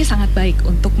seperti ini nih sangat baik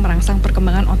untuk merangsang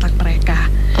perkembangan otak mereka.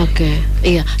 Oke,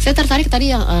 iya. Saya tertarik tadi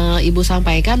yang Ibu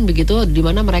sampaikan begitu, di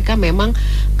mana mereka memang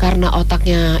karena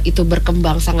otaknya itu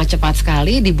berkembang sangat cepat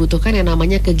sekali, dibutuhkan yang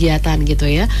namanya kegiatan gitu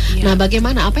ya. Nah,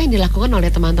 bagaimana apa yang dilakukan oleh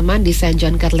teman-teman di St.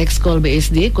 John Catholic School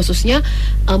BSD khususnya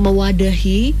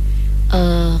mewadahi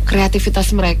kreativitas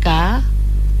mereka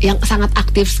yang sangat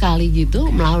aktif sekali gitu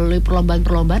melalui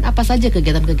perlombaan-perlombaan? Apa saja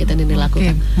kegiatan-kegiatan yang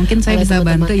dilakukan? Mungkin saya bisa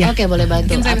bantu ya. Oke, boleh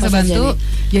bantu. Mungkin saya bisa bantu.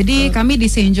 Jadi kami di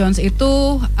St. John's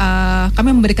itu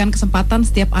kami memberikan kesempatan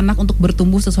setiap anak untuk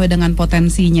bertumbuh sesuai dengan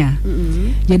potensinya.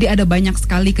 Jadi ada banyak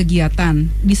sekali kegiatan.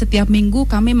 Di setiap minggu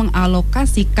kami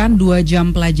mengalokasikan 2 jam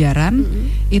pelajaran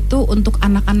itu untuk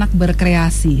anak-anak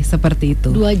berkreasi seperti itu.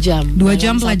 2 jam. 2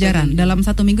 jam pelajaran dalam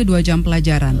 1 minggu, 2 jam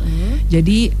pelajaran.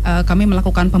 Jadi kami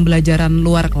melakukan pembelajaran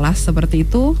luar kelas seperti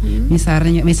itu.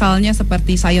 Misalnya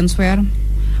seperti science fair.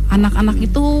 Anak-anak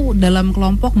itu dalam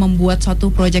kelompok membuat suatu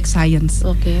project science,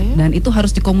 dan itu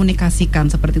harus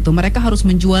dikomunikasikan seperti itu. Mereka harus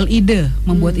menjual ide,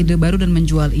 membuat ide baru dan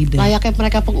menjual ide. Layaknya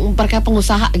mereka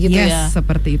pengusaha gitu ya.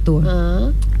 Seperti itu.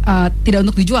 Tidak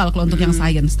untuk dijual kalau untuk yang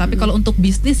science, tapi kalau untuk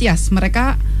bisnis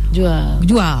mereka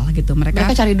jual gitu. Mereka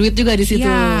cari duit juga di situ.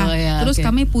 Terus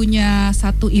kami punya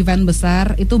satu event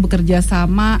besar itu bekerja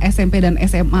sama SMP dan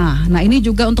SMA. Nah, ini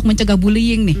juga untuk mencegah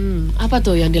bullying nih. Apa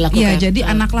tuh yang dilakukan? Iya,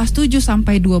 jadi anak kelas 7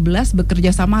 sampai 12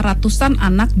 bekerja sama, ratusan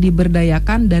anak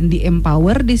diberdayakan dan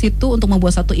di-empower di situ untuk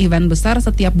membuat satu event besar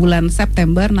setiap bulan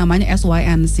September namanya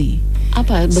SYNC.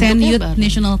 Apa St. Youth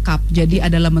National Cup. Jadi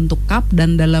ada dalam bentuk cup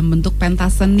dan dalam bentuk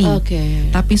pentas seni.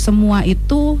 Tapi semua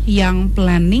itu yang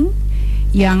planning,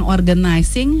 yang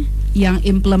organizing, yang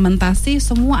implementasi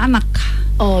semua anak.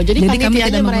 Jadi kami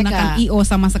tidak menggunakan IO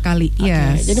sama sekali.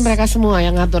 Jadi mereka semua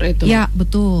yang ngatur itu. Ya,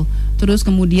 betul. Terus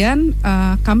kemudian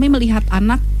kami melihat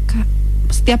anak,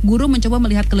 setiap guru mencoba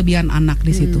melihat kelebihan anak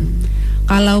di situ.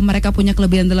 Kalau mereka punya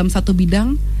kelebihan dalam satu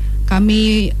bidang,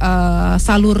 kami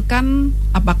salurkan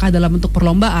apakah dalam bentuk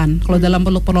perlombaan. Kalau dalam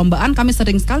bentuk perlombaan, kami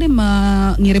sering sekali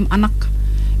mengirim anak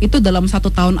itu dalam 1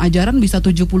 tahun ajaran bisa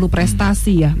 70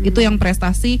 prestasi ya. Itu yang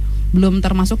prestasi, belum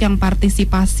termasuk yang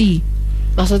partisipasi.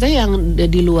 Maksudnya yang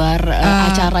di luar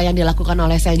acara yang dilakukan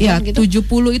oleh St. John gitu?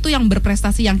 70 itu yang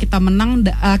berprestasi, yang kita menang,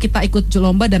 kita ikut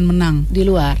lomba dan menang. Di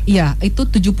luar? Iya, itu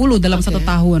 70 dalam 1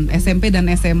 tahun, SMP dan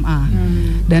SMA.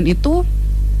 Dan itu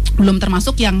belum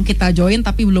termasuk yang kita join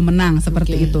tapi belum menang,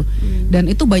 seperti itu. Dan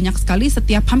itu banyak sekali,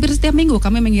 hampir setiap minggu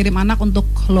kami mengirim anak untuk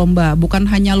lomba. Bukan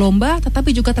hanya lomba,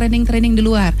 tetapi juga training-training di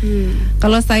luar.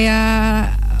 Kalau saya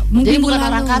jadi bukan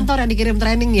orang kantor yang dikirim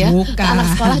training ya? Bukan.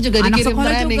 Anak sekolah juga dikirim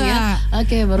training juga. Ya?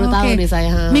 Oke, baru tahu nih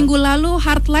saya. Minggu lalu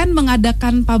Heartland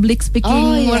mengadakan public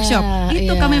speaking workshop.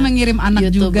 Itu kami mengirim anak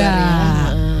YouTuber juga.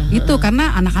 Itu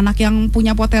karena anak-anak yang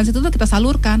punya potensi itu kita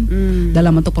salurkan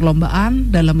dalam bentuk perlombaan,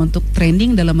 dalam bentuk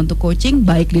training, dalam bentuk coaching,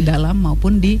 baik di dalam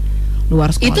maupun di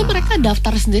luar sekolah. Itu mereka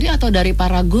daftar sendiri atau dari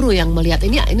para guru yang melihat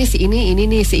ini si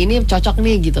ini cocok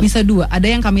nih gitu? Bisa dua, ada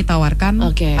yang kami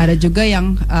tawarkan, ada juga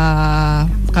yang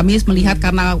kami melihat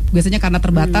karena biasanya karena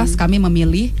terbatas kami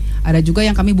memilih, ada juga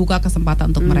yang kami buka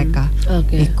kesempatan untuk mereka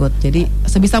ikut. Jadi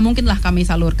sebisa mungkin lah kami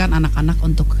salurkan anak-anak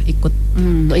untuk ikut.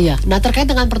 Iya. Nah, terkait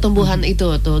dengan pertumbuhan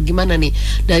itu tuh gimana nih?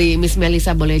 Dari Miss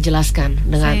Melisa boleh jelaskan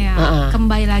dengan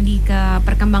kembali lagi ke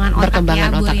perkembangan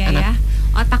otak ya.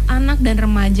 Otak anak dan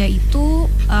remaja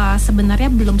itu sebenarnya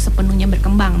belum sepenuhnya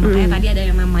berkembang. Makanya tadi ada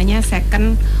yang namanya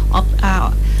second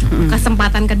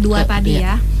kesempatan kedua tadi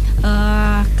ya.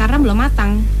 Karena belum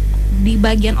matang di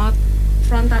bagian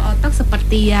frontal otak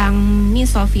seperti yang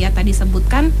Miss Sofia tadi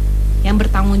sebutkan, yang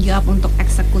bertanggung jawab untuk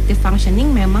executive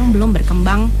functioning memang belum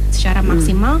berkembang secara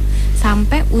maksimal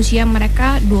sampai usia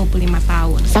mereka 25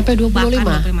 tahun. Sampai 25?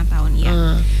 Bahkan 25 tahun ya.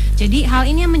 Jadi hal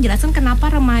ini yang menjelaskan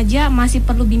kenapa remaja masih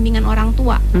perlu bimbingan orang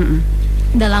tua.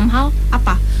 Dalam hal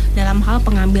apa? Dalam hal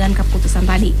pengambilan keputusan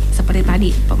tadi, seperti tadi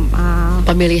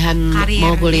pemilihan karir,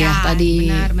 mau kuliah tadi.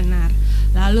 Benar.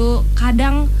 Lalu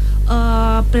kadang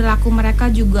perilaku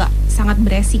mereka juga sangat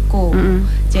beresiko.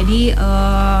 Jadi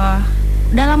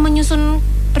dalam menyusun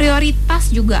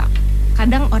prioritas juga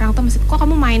kadang orang tua masih, kok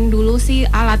kamu main dulu sih,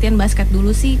 latihan basket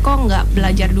dulu sih, kok nggak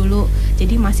belajar dulu.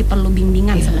 Jadi masih perlu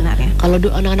bimbingan sebenarnya. Kalau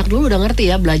anak-anak dulu udah ngerti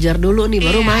ya, belajar dulu nih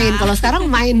baru main. Kalau sekarang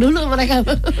main dulu mereka.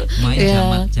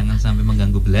 Main jangan sampai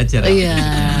mengganggu belajar. Iya.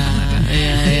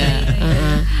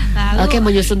 Oke,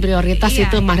 menyusun prioritas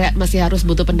itu masih harus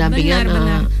butuh pendampingan.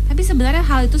 Benar. Tapi sebenarnya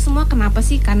hal itu semua kenapa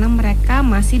sih? Karena mereka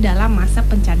masih dalam masa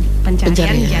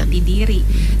pencarian jati diri.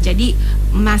 Jadi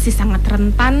masih sangat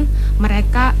rentan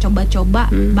mereka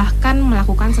coba-coba bahkan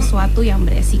melakukan sesuatu yang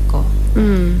beresiko.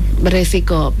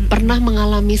 Beresiko. Pernah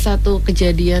mengalami satu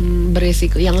kejadian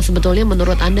beresiko yang sebetulnya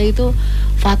menurut Anda itu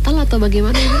fatal atau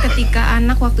bagaimana? Ketika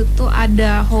anak waktu itu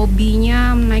ada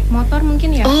hobinya naik motor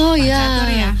mungkin ya. Oh ya.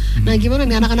 Nah, gimana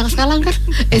nih anak-anak sekarang kan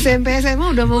SMP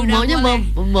SMA udah maunya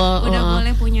udah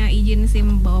boleh punya izin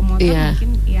SIM bawa motor,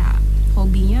 mungkin ya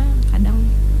hobinya kadang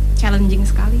challenging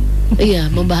sekali. Iya,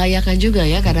 membahayakan juga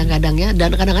ya kadang-kadang ya,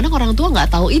 dan kadang-kadang orang tua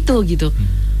nggak tahu itu gitu.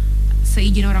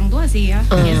 Seizin orang tua sih ya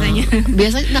biasanya.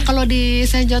 Nah, kalau di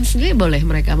St. John sendiri boleh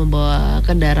mereka membawa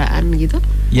kendaraan gitu?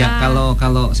 Ya,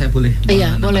 kalau saya boleh.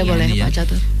 Iya, boleh Pak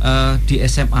Catur. Di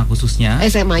SMA khususnya.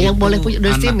 SMA yang boleh punya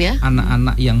SIM ya.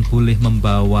 Anak-anak yang boleh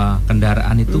membawa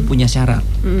kendaraan itu punya syarat.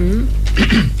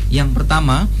 Yang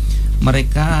pertama,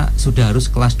 mereka sudah harus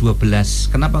kelas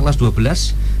 12. Kenapa kelas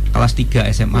 12? Kelas 3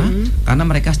 SMA karena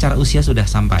mereka secara usia sudah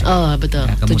sampai. Oh, betul.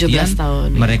 Ya, kemudian 17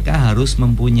 tahun. Mereka harus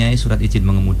mempunyai surat izin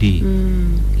mengemudi.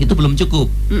 Itu belum cukup.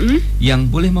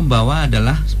 Yang boleh membawa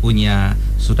adalah punya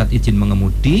surat izin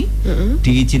mengemudi,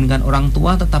 diizinkan orang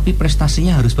tua, tetapi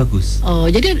prestasinya harus bagus. Oh,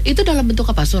 jadi itu dalam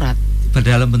bentuk apa, surat?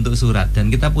 Dalam bentuk surat,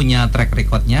 dan kita punya track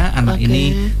recordnya. Anak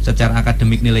ini secara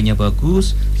akademik nilainya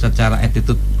bagus, secara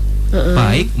attitude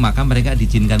baik, maka mereka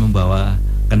diizinkan membawa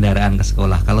kendaraan ke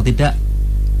sekolah. Kalau tidak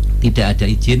ada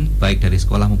izin baik dari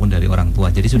sekolah maupun dari orang tua.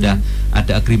 Jadi sudah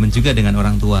ada agreement juga dengan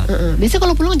orang tua. Biasanya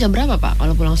kalau pulang jam berapa, Pak?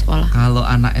 Kalau pulang sekolah? Kalau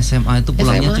anak SMA itu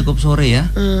pulangnya cukup sore ya.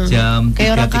 Jam 3.30.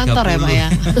 Kayak orang kantor ya, Pak ya.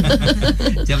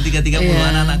 Jam 3.30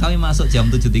 anak-anak kami masuk jam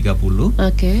 7.30.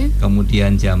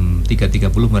 Kemudian jam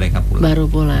 3.30 mereka pulang. Baru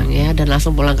pulang ya, dan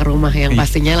langsung pulang ke rumah yang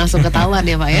pastinya langsung ketahuan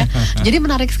ya, Pak ya. Jadi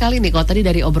menarik sekali nih kalau tadi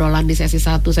dari obrolan di sesi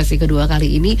 1, sesi kedua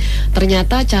kali ini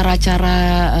ternyata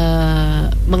cara-cara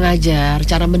mengajar,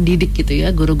 cara mendidik gitu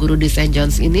ya, guru-guru di St.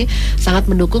 John's ini sangat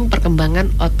mendukung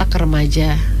perkembangan otak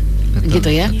remaja.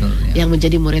 Betul ya, yang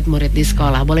menjadi murid-murid di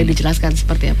sekolah. Boleh dijelaskan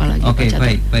seperti apa lagi? Oke,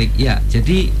 baik ya.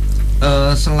 Jadi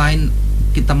selain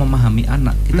kita memahami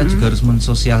anak, kita juga harus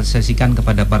mensosialisasikan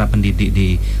kepada para pendidik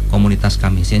di komunitas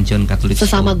kami, St. John Catholic School.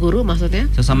 Sesama guru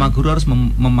maksudnya? Sesama guru harus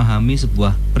memahami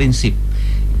sebuah prinsip.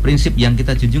 Prinsip yang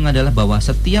kita junjung adalah bahwa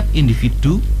setiap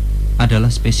individu adalah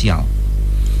spesial.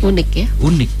 Unik ya?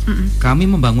 Unik. Kami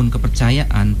membangun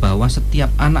kepercayaan bahwa setiap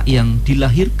anak yang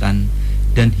dilahirkan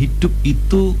dan hidup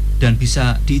itu dan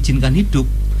bisa diizinkan hidup,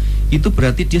 itu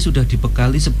berarti dia sudah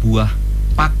dibekali sebuah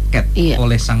paket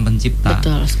oleh Sang Pencipta.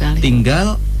 Betul sekali.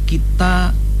 Tinggal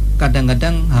kita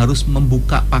kadang-kadang harus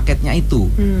membuka paketnya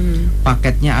itu.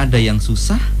 Paketnya ada yang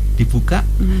susah dibuka,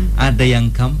 ada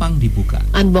yang gampang dibuka.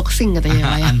 Unboxing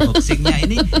katanya Pak ya. Unboxingnya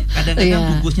ini kadang-kadang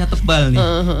bungkusnya tebal nih,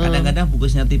 kadang-kadang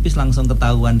bungkusnya tipis langsung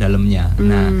ketahuan dalamnya.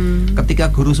 Nah, ketika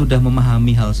guru sudah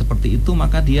memahami hal seperti itu,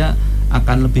 maka dia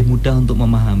akan lebih mudah untuk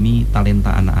memahami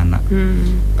talenta anak-anak.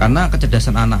 Karena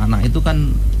kecerdasan anak-anak itu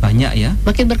kan banyak ya.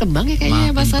 Makin berkembang ya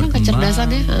kayaknya Pak Sarang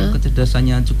kecerdasannya.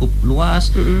 Kecerdasannya cukup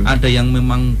luas. Ada yang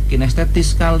memang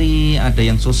kinestetis sekali, ada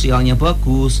yang sosialnya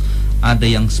bagus, ada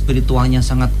yang spiritualnya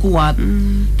sangat kuat.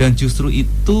 Dan justru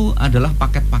itu adalah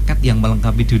paket-paket yang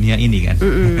melengkapi dunia ini kan.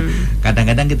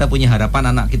 Kadang-kadang kita punya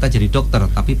harapan anak kita jadi dokter,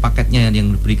 tapi paketnya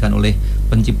yang diberikan oleh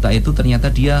pencipta itu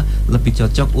ternyata dia lebih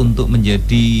cocok untuk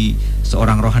menjadi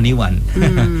seorang rohaniwan.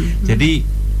 Jadi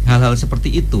hal-hal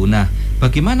seperti itu. Nah,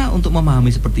 bagaimana untuk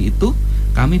memahami seperti itu?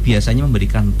 Kami biasanya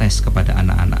memberikan tes kepada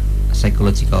anak-anak,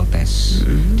 psychological test.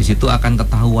 Di situ akan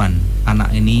ketahuan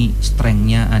anak ini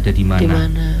strength-nya ada di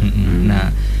mana.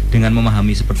 Nah, dengan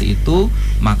memahami seperti itu,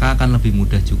 maka akan lebih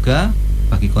mudah juga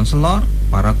bagi konselor,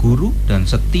 para guru, dan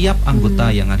setiap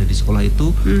anggota yang ada di sekolah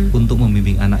itu untuk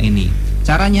membimbing anak ini.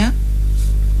 Caranya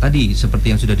tadi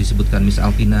seperti yang sudah disebutkan Miss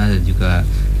Alvina dan juga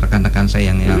rekan-rekan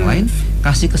saya yang lain,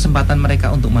 kasih kesempatan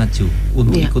mereka untuk maju,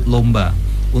 untuk ikut lomba,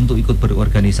 untuk ikut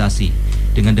berorganisasi.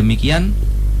 Dengan demikian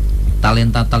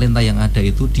talenta-talenta yang ada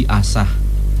itu diasah,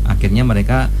 akhirnya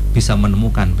mereka bisa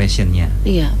menemukan passionnya.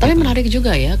 Iya, tapi menarik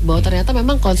juga ya bahwa ternyata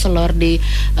memang konselor di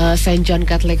St. John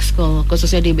Catholic School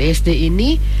khususnya di BSD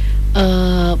ini,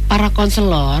 para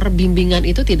konselor bimbingan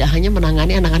itu tidak hanya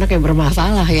menangani anak-anak yang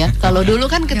bermasalah ya. Kalau dulu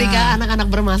kan ketika anak-anak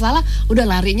bermasalah udah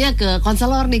larinya ke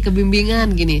konselor nih, ke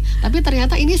bimbingan gini. Tapi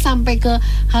ternyata ini sampai ke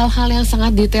hal-hal yang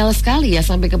sangat detail sekali ya,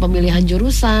 sampai ke pemilihan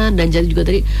jurusan dan jadi juga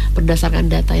tadi berdasarkan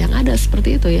data yang ada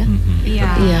seperti itu ya.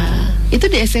 Iya. Itu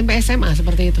di SMP SMA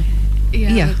seperti itu.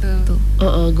 Iya, betul.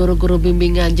 Guru-guru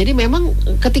bimbingan. Jadi memang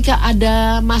ketika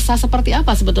ada masa seperti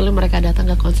apa sebetulnya mereka datang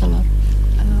ke konselor?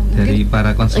 Dari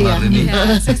para konselor ini.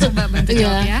 Saya coba bantu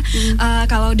jawab ya.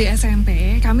 Kalau di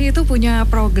SMP kami itu punya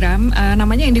program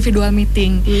namanya individual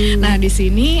meeting. Nah, di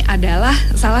sini adalah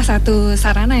salah satu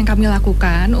sarana yang kami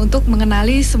lakukan untuk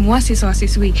mengenali semua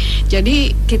siswa-siswi.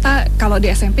 Jadi kita kalau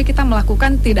di SMP kita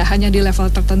melakukan tidak hanya di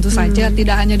level tertentu saja,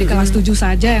 tidak hanya di kelas 7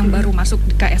 saja yang baru masuk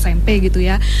ke SMP gitu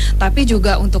ya. Tapi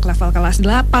juga untuk level kelas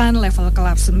 8, level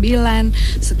kelas 9,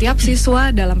 setiap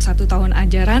siswa dalam 1 tahun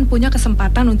ajaran punya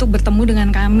kesempatan untuk bertemu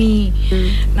dengan kami.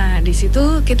 Nah, di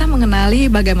situ kita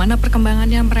mengenali bagaimana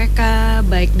perkembangannya mereka,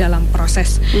 baik dalam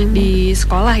proses di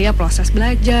sekolah ya, proses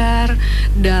belajar,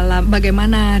 dalam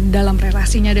bagaimana dalam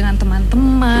relasinya dengan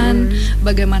teman-teman,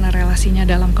 bagaimana relasinya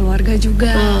dalam keluarga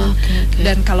juga.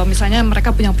 Dan kalau misalnya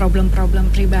mereka punya problem-problem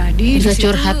pribadi, bisa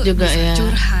curhat juga ya.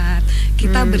 Curhat.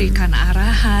 Kita berikan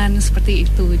arahan seperti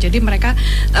itu. Jadi mereka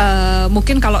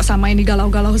mungkin kalau sama ini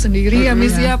galau-galau sendiri ya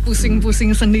Miss ya,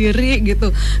 pusing-pusing sendiri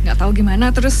gitu, nggak tahu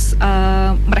gimana. Terus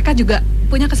mereka juga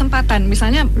punya kesempatan,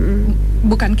 misalnya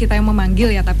bukan kita yang memanggil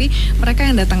ya, tapi mereka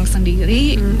yang datang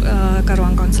sendiri ke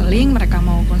ruang konseling, mereka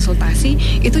mau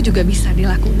konsultasi, itu juga bisa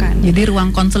dilakukan. Jadi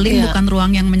ruang konseling bukan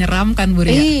ruang yang menyeramkan, Bu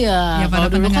Ria. Iya, ya, pada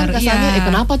pendengar. Kan kesannya,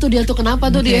 kenapa tuh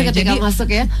dia ketika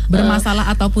masuk ya. Bermasalah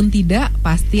ataupun tidak,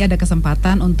 pasti ada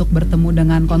kesempatan untuk bertemu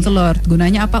dengan konselor.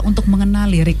 Gunanya apa? Untuk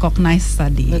mengenali, recognize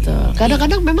tadi. Betul.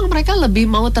 Kadang-kadang memang mereka lebih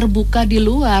mau terbuka di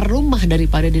luar rumah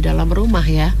daripada di dalam rumah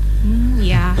ya.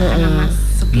 Karena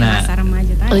masuk masa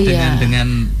remaja tadi.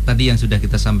 Dengan tadi yang sudah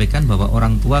kita sampaikan bahwa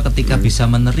orang tua ketika bisa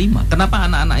menerima. Kenapa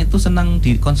anak-anak itu senang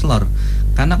di konselor?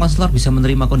 Karena konselor bisa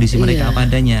menerima kondisi mereka apa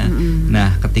adanya.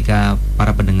 Nah, ketika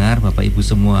para pendengar, Bapak Ibu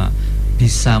semua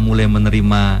bisa mulai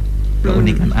menerima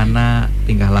keunikan anak,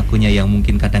 tingkah lakunya yang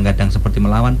mungkin kadang-kadang seperti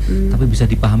melawan, tapi bisa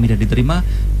dipahami dan diterima,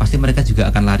 pasti mereka juga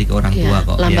akan lari ke orang tua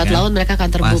kok. Lambat laun mereka akan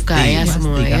terbuka pasti,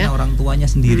 semua ya. Karena orang tuanya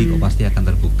sendiri kok pasti akan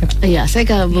terbuka. Iya, saya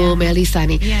ke Bu Melisa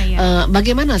nih.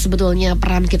 Bagaimana sebetulnya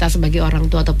peran kita sebagai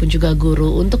orang tua ataupun juga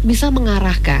guru untuk bisa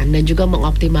mengarahkan dan juga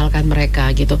mengoptimalkan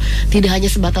mereka gitu. Tidak hanya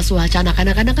sebatas wacana.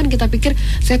 Kadang-kadang kan kita pikir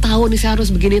saya tahu nih saya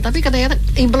harus begini, tapi ternyata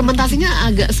implementasinya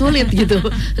agak sulit gitu.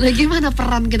 Nah, gimana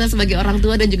peran kita sebagai orang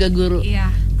tua dan juga guru?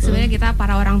 Iya, sebenarnya kita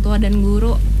para orang tua dan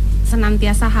guru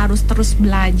senantiasa harus terus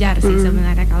belajar sih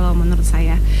sebenarnya kalau menurut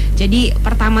saya. Jadi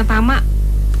pertama-tama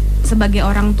sebagai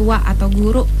orang tua atau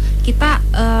guru kita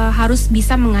harus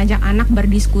bisa mengajak anak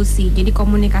berdiskusi. Jadi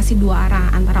komunikasi dua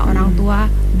arah antara orang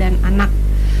tua dan anak.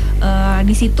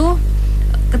 Di situ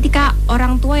ketika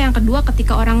orang tua, yang kedua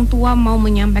ketika orang tua mau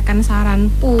menyampaikan saran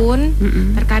pun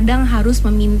terkadang harus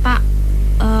meminta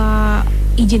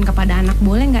izin kepada anak,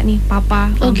 boleh nggak nih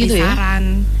papa memberi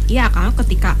saran? Iya, karena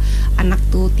ketika anak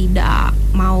tuh tidak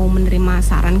mau menerima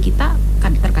saran kita,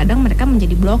 terkadang mereka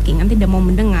menjadi blocking, kan tidak mau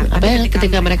mendengar. Tapi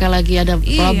ketika mereka lagi ada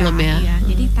problem Iya,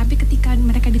 jadi tapi ketika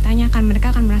mereka ditanyakan,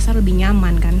 mereka akan merasa lebih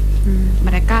nyaman kan.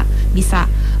 Mereka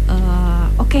bisa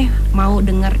mau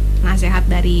dengar nasihat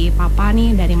dari papa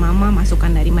nih, dari mama,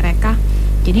 masukan dari mereka.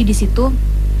 Jadi di situ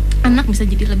anak bisa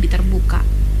jadi lebih terbuka.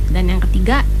 Dan yang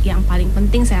ketiga, yang paling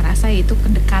penting saya rasa yaitu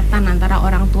kedekatan antara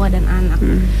orang tua dan anak.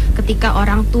 Ketika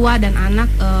orang tua dan anak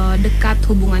dekat,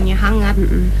 hubungannya hangat,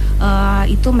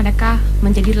 itu mereka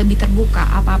menjadi lebih terbuka.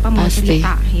 Apa-apa mau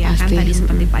cerita, ya kan tadi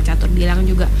seperti Pak Catur bilang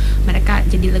juga, mereka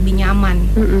jadi lebih nyaman.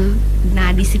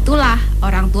 Nah, disitulah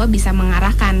orang tua bisa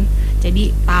mengarahkan.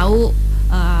 Jadi tahu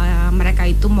mereka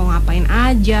itu mau ngapain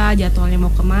aja, jadwalnya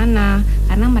mau kemana,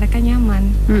 karena mereka nyaman.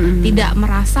 Tidak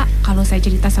merasa kalau saya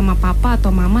cerita sama papa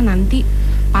atau mama nanti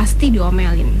pasti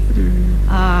diomelin,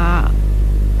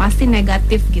 pasti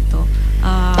negatif gitu,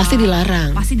 pasti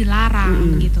dilarang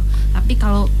gitu. Tapi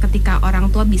kalau ketika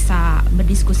orang tua bisa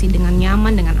berdiskusi dengan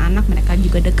nyaman dengan anak, mereka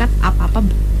juga dekat, apa-apa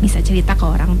bisa cerita ke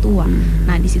orang tua.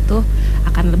 Nah, di situ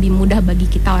akan lebih mudah bagi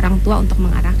kita orang tua untuk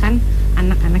mengarahkan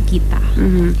anak-anak kita.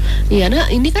 Iya, nah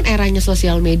ini kan eranya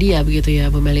sosial media begitu ya,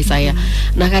 Bu Melisa ya.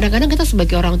 Nah, kadang-kadang kita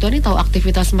sebagai orang tua nih tahu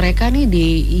aktivitas mereka nih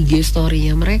di IG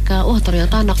story-nya mereka. Oh,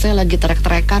 ternyata anak saya lagi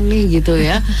trek-trekan nih gitu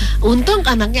ya. Untung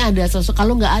anaknya ada sosok.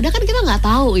 Kalau nggak ada kan kita nggak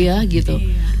tahu ya gitu.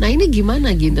 Nah, ini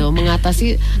gimana gitu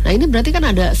mengatasi? Nah, ini berarti kan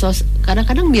ada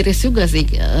kadang-kadang miris juga sih.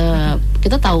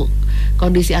 Kita tahu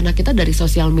kondisi anak kita dari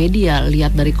sosial media,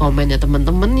 lihat dari komennya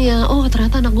teman-temannya, oh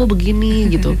ternyata anak gue begini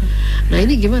gitu. Nah,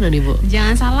 ini gimana nih, Bu?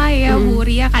 Jangan salah ya, Bu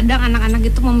Ria, kadang anak-anak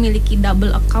itu memiliki double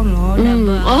account loh,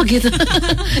 double. Oh gitu.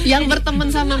 Yang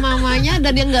berteman sama mamanya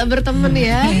dan yang nggak berteman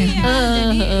ya.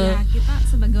 Jadi ya kita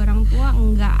sebagai orang tua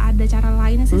nggak ada cara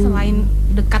lainnya sih selain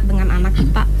dekat dengan anak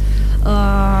kita.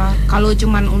 Kalau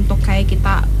cuman untuk kayak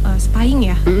kita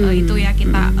spying ya, itu ya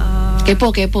kita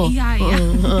kepo. Iya.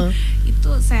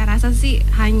 Itu saya rasa sih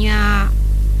hanya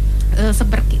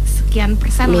sekian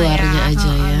persen luarnya lah ya,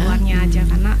 aja ya. Luarnya aja,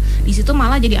 karena di situ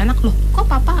malah jadi anak, loh kok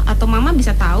papa atau mama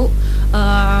bisa tahu,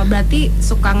 berarti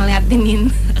suka ngeliatinin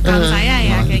account saya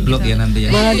ya, kayak blok gitu. Ya nanti ya.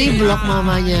 Malah di blok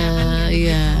mamanya,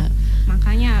 iya.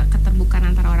 Makanya keterbukaan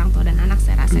antara orang tua dan anak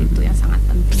saya rasa itu yang sangat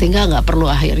penting. Sehingga nggak perlu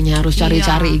akhirnya harus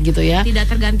cari-cari gitu ya. Tidak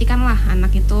tergantikan lah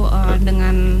anak itu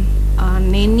dengan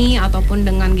neni ataupun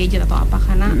dengan gadget atau apa,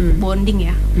 karena bonding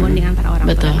antara orang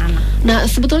tua dan anak. Nah,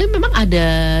 sebetulnya memang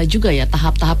ada juga ya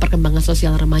tahap-tahap perkembangan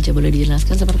sosial remaja, boleh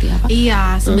dijelaskan seperti apa?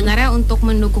 Iya, sebenarnya untuk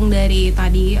mendukung dari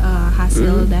tadi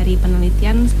hasil dari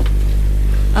penelitian,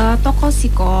 tokoh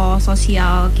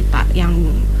psikososial kita yang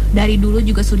dari dulu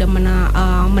juga sudah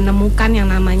menemukan yang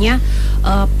namanya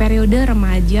periode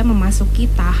remaja memasuki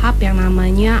tahap yang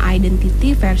namanya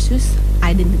identity versus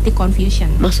identity confusion.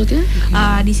 Maksudnya?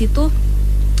 Di situ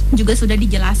juga sudah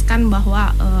dijelaskan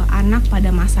bahwa anak pada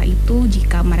masa itu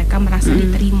jika mereka merasa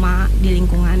diterima di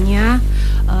lingkungannya,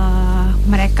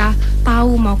 mereka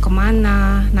tahu mau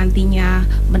kemana nantinya,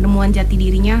 penemuan jati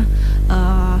dirinya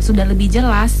sudah lebih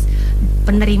jelas,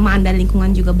 penerimaan dari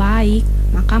lingkungan juga baik,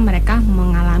 maka mereka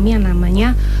mengalami yang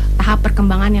namanya tahap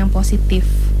perkembangan yang positif.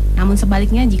 Namun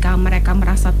sebaliknya jika mereka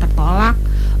merasa tertolak,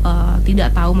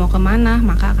 tidak tahu mau kemana,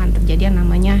 maka akan terjadi yang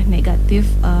namanya negatif,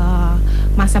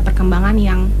 masa perkembangan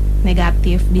yang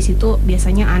negatif. Di situ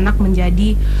biasanya anak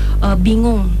menjadi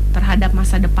bingung terhadap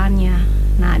masa depannya.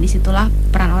 Nah, disitulah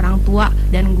peran orang tua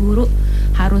dan guru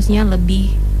harusnya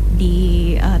lebih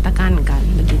ditekankan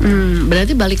begitu.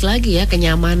 Berarti balik lagi ya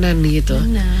kenyamanan gitu.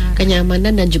 Benar.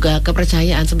 Kenyamanan dan juga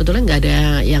kepercayaan, sebetulnya nggak ada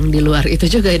yang di luar itu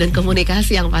juga, dan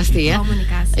komunikasi yang pasti ya.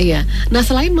 Komunikasi. Iya. Nah,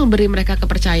 selain memberi mereka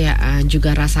kepercayaan,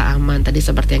 juga rasa aman tadi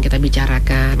seperti yang kita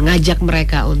bicarakan, ngajak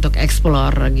mereka untuk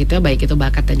explore gitu, baik itu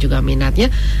bakat dan juga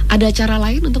minatnya. Ada cara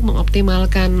lain untuk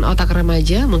mengoptimalkan otak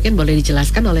remaja? Mungkin boleh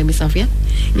dijelaskan oleh Miss Sofia?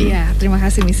 Iya, terima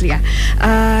kasih Miss Ria.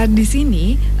 Di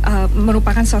sini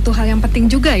merupakan suatu hal yang penting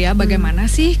juga ya, bagaimana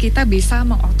sih kita bisa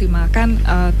mengoptimalkan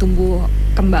tumbuh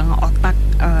kembang otak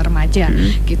remaja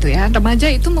gitu ya. Remaja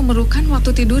itu memerlukan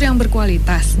waktu tidur yang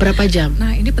berkualitas. Berapa jam?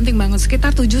 Nah, ini penting banget,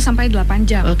 sekitar 7-8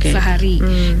 jam sehari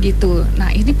gitu. Nah,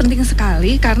 ini penting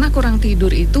sekali karena kurang tidur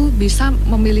itu bisa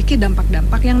memiliki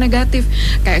dampak-dampak yang negatif.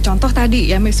 Kayak contoh tadi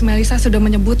ya, Miss Melisa sudah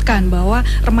menyebutkan bahwa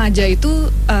remaja itu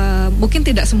mungkin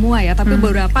tidak semua ya, tapi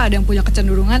beberapa ada yang punya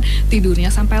kecenderungan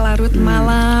tidurnya sampai larut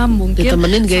malam, mungkin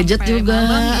ditemenin gadget juga.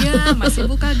 Iya, masih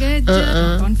buka gadget,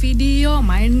 nonton video,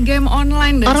 main game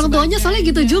online dan orang tuanya soalnya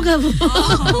gitu juga, Bu.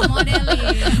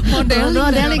 Modeling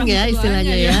Modeling ya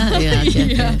istilahnya ya.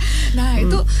 Iya. Nah,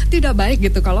 itu tidak baik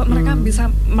gitu kalau mereka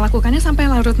bisa melakukannya sampai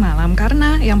larut malam,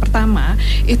 karena yang pertama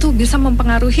itu bisa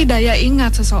mempengaruhi daya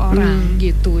ingat seseorang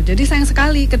gitu. Jadi sayang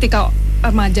sekali ketika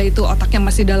remaja itu otaknya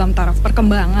masih dalam taraf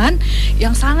perkembangan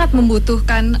yang sangat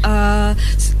membutuhkan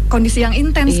kondisi yang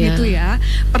intens gitu ya,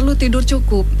 perlu tidur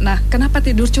cukup. Nah, kenapa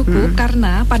tidur cukup?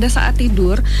 Karena pada saat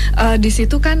tidur di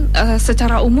situ kan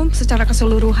secara umum, secara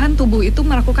keseluruhan tubuh itu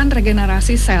melakukan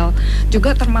regenerasi sel,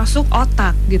 juga termasuk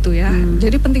otak gitu ya.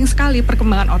 Jadi penting sekali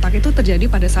perkembangan otak itu terjadi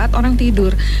pada saat orang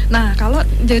tidur. Nah,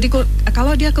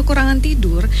 kalau dia kekurangan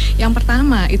tidur, yang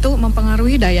pertama itu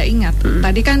mempengaruhi daya ingat.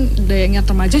 Tadi kan daya ingat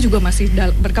remaja juga masih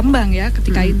berkembang ya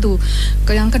ketika itu.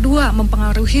 Yang kedua,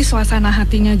 mempengaruhi suasana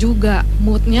hatinya juga,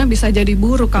 moodnya bisa jadi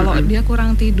buruk kalau dia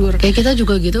kurang tidur. Kayak kita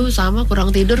juga gitu, sama kurang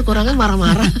tidur, kurangnya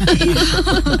marah-marah.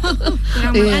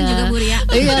 Kurang makan juga Bu Ria.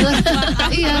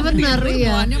 Iya benar,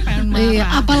 iya.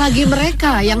 Apalagi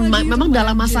mereka yang memang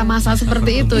dalam masa-masa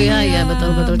seperti itu ya, ya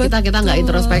betul. Kita nggak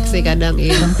introspeksi kadang,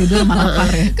 iya. Kurang tidur malah lapar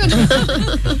ya.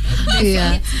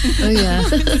 Iya.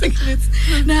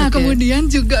 Nah,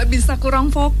 kemudian juga bisa kurang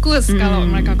fokus kalau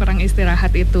mereka kurang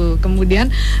istirahat itu.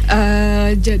 Kemudian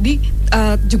jadi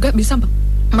juga bisa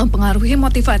mempengaruhi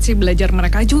motivasi belajar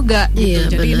mereka juga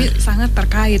gitu. Jadi ini sangat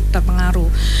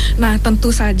terpengaruh. Nah,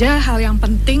 tentu saja hal yang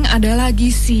penting adalah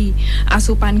gizi,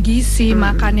 asupan gizi,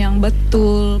 makan yang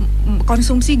betul,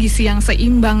 konsumsi gizi yang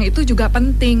seimbang itu juga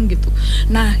penting gitu.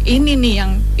 Nah, ini nih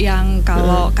yang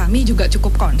kalau kami juga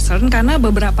cukup concern, karena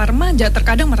beberapa remaja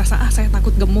terkadang merasa saya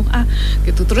takut gemuk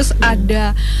gitu. Terus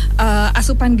ada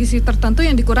asupan gizi tertentu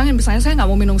yang dikurangin, misalnya saya nggak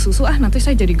mau minum susu, nanti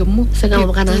saya jadi gemuk. Saya nggak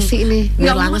mau makan nasi nih,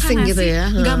 biar langsing gitu ya.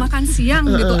 Nggak makan siang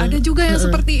gitu, ada juga yang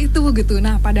seperti itu gitu.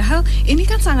 Nah, padahal ini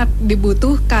kan sangat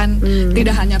dibutuhkan,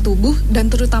 tidak hanya tubuh dan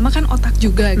terutama kan otak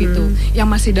juga gitu, yang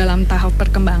masih dalam tahap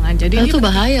perkembangan. Jadi itu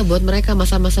bahaya buat mereka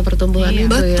masa-masa pertumbuhan itu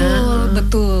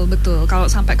betul. Kalau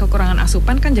sampai kekurangan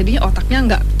asupan kan jadinya otaknya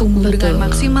nggak tumbuh dengan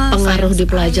maksimal. Pengaruh di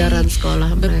pelajaran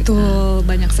sekolah mereka. Betul,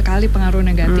 banyak sekali pengaruh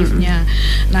negatifnya.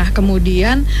 Nah,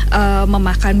 kemudian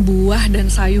memakan buah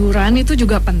dan sayuran itu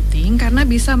juga penting karena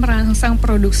bisa merangsang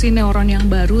produksi neuron yang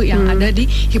baru yang ada di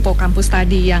hipokampus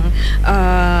tadi, yang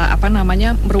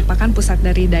merupakan pusat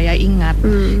dari daya ingat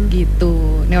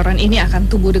gitu. Neuron ini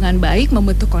akan tumbuh dengan baik,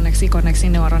 membentuk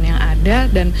koneksi-koneksi neuron yang ada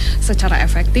dan secara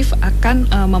efektif akan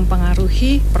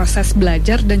mempengaruhi proses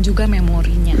belajar dan juga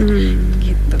memorinya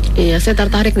gitu. Iya, saya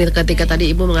tertarik nih ketika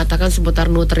tadi Ibu mengatakan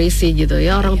seputar nutrisi gitu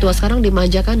ya. Orang tua sekarang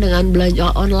dimanjakan dengan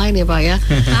belanja online ya Pak ya.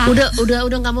 Udah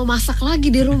nggak mau masak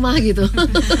lagi di rumah gitu.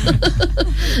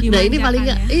 Nah, ini paling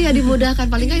nggak dimudahkan,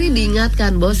 paling nggak ini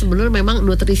diingatkan bahwa sebenarnya memang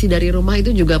nutrisi dari rumah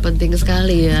itu juga penting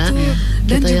sekali ya. Betul.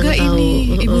 Dan kita juga ini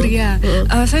Ibu Ria,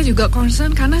 saya juga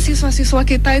concern karena siswa-siswa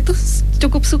kita itu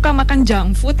cukup suka makan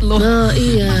junk food loh.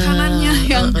 Makanannya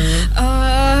yang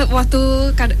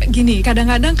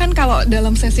kadang-kadang kan kalau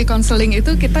dalam sesi konseling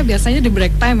itu kita biasanya di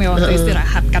break time ya, waktu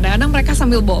istirahat. Kadang-kadang mereka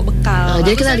sambil bawa bekal.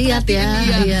 Jadi kita lihat ya.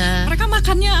 Mereka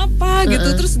makannya apa gitu,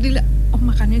 terus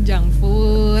makannya junk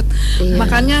food,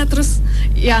 makannya terus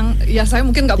yang saya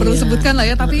mungkin nggak perlu sebutkan lah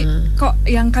ya, tapi kok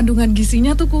yang kandungan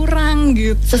gizinya tuh kurang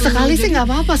gitu. Sesekali sih nggak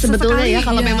apa-apa sebetulnya ya,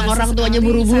 kalau memang orang tuanya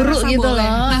buru-buru gitu loh.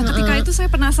 Nah, ketika itu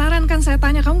saya penasaran kan, saya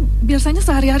tanya, kamu biasanya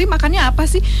sehari-hari makannya apa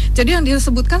sih? Jadi yang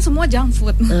disebutkan semua junk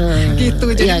food gitu.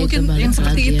 Jadi mungkin yang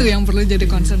seperti itu yang perlu jadi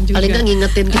concern juga. Paling nggak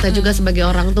ngingetin kita juga sebagai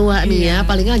orang tua nih ya,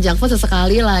 paling nggak junk food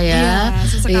sesekali lah ya.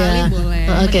 Sesekali boleh.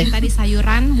 Tadi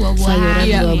sayuran,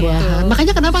 buah-buahan.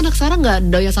 Makanya kenapa anak sekarang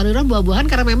nggak doyan sayuran buah-buahan,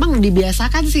 karena memang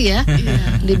dibiasakan sih ya.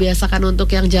 Dibiasakan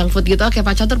untuk yang junk food gitu. Oke,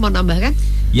 Pak Catur mau nambahkan?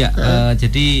 Ya,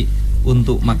 jadi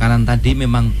untuk makanan tadi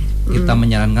memang kita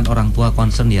menyarankan orang tua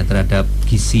concern ya terhadap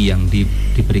gizi yang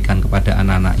diberikan kepada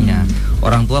anak-anaknya.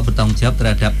 Orang tua bertanggung jawab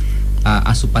terhadap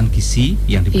asupan gizi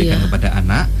yang diberikan kepada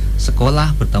anak.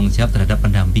 Sekolah bertanggung jawab terhadap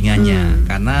pendampingannya,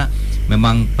 karena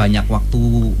memang banyak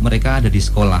waktu mereka ada di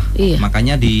sekolah.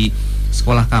 Makanya di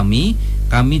sekolah kami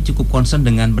cukup concern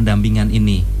dengan pendampingan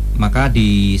ini. Maka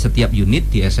di setiap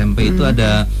unit di SMP itu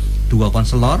ada 2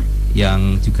 konselor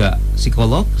yang juga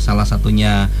psikolog, salah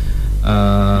satunya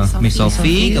Miss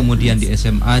Sophie, kemudian di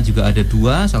SMA juga ada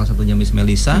 2, salah satunya Miss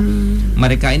Melisa.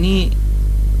 Mereka ini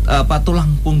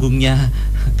tulang punggungnya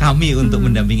kami untuk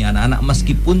mendampingi anak-anak,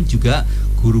 meskipun juga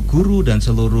guru-guru dan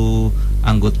seluruh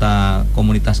anggota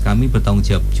komunitas kami bertanggung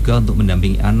jawab juga untuk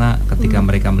mendampingi anak ketika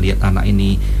mereka melihat anak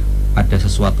ini ada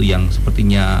sesuatu yang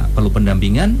sepertinya perlu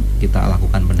pendampingan, kita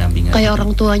lakukan pendampingan. Kayak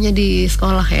orang tuanya di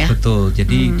sekolah ya. Betul.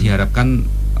 Jadi diharapkan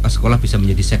sekolah bisa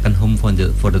menjadi second home for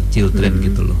the children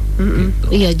gitu loh. Gitu.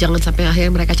 Iya, jangan sampai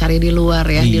akhirnya mereka cari di luar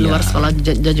ya, di luar sekolah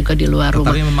dan juga di luar rumah.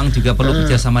 Tapi memang juga perlu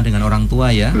kerjasama dengan orang tua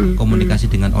ya.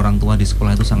 Komunikasi dengan orang tua di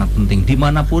sekolah itu sangat penting.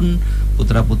 Dimanapun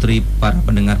putra putri para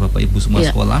pendengar Bapak Ibu semua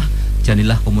sekolah,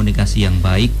 jadilah komunikasi yang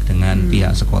baik dengan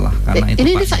pihak sekolah karena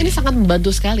ini sangat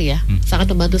membantu sekali ya, sangat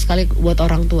membantu sekali buat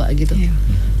orang tua gitu.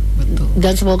 Betul.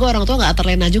 Dan semoga orang tua nggak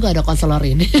terlena juga ada konselor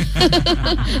ini.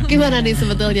 Gimana nih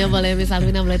sebetulnya, boleh Miss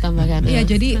Alvina boleh tambahkan? Iya,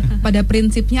 jadi pada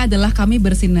prinsipnya adalah kami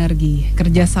bersinergi,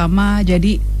 kerjasama.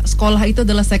 Jadi sekolah itu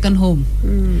adalah second home.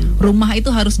 Rumah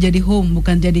itu harus jadi home,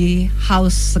 bukan jadi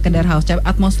house, sekedar house.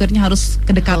 Atmosfernya harus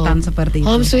kedekatan seperti itu.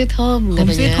 Home sweet home.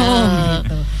 Home sweet home.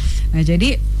 Gitu. Nah, jadi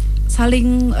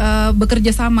saling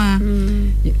bekerja sama.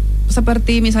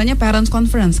 Seperti misalnya parents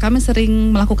conference, kami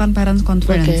sering melakukan parents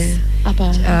conference.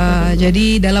 Apa?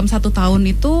 Jadi dalam 1 tahun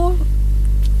itu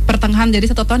pertengahan, jadi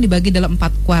 1 tahun dibagi dalam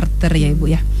 4 quarter ya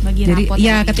Ibu ya. Bagi jadi rapot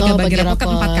ya ketika bagi rapot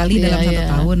kan 4 kali dalam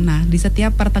 1 tahun. Nah di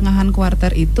setiap pertengahan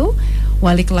quarter itu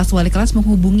wali kelas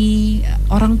menghubungi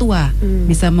orang tua,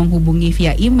 bisa menghubungi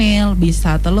via email,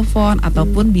 bisa telepon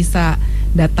ataupun bisa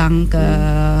datang ke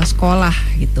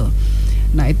sekolah gitu.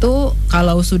 Nah itu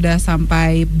kalau sudah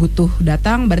sampai butuh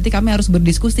datang, berarti kami harus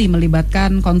berdiskusi,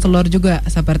 melibatkan konselor juga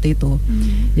seperti itu.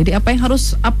 Jadi apa yang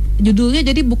harus judulnya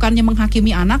jadi bukannya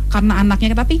menghakimi anak karena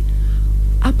anaknya, tapi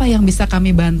apa yang bisa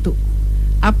kami bantu,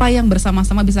 apa yang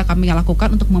bersama-sama bisa kami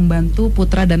lakukan untuk membantu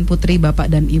putra dan putri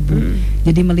bapak dan ibu.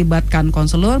 Jadi melibatkan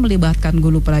konselor, melibatkan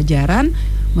guru pelajaran,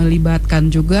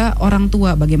 melibatkan juga orang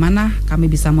tua, bagaimana kami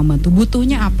bisa membantu,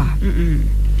 butuhnya apa.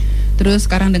 Terus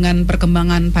sekarang dengan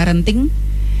perkembangan parenting,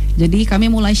 jadi kami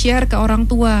mulai share ke orang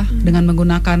tua dengan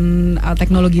menggunakan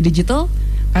teknologi digital.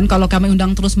 Kan kalau kami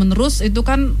undang terus-menerus itu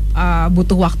kan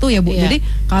butuh waktu ya Bu. Jadi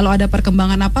kalau ada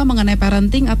perkembangan apa mengenai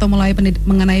parenting atau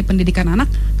mengenai pendidikan anak,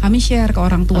 kami share ke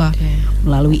orang tua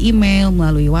melalui email,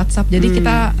 melalui WhatsApp. Jadi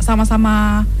kita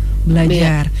sama-sama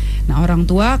belajar. Nah orang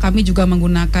tua kami juga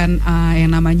menggunakan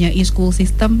yang namanya e-school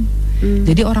system.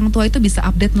 Jadi orang tua itu bisa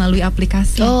update melalui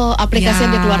aplikasi. Oh, aplikasi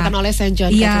yang dikeluarkan oleh St.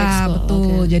 John Catholic School. Iya,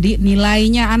 betul. Jadi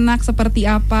nilainya anak seperti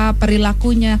apa,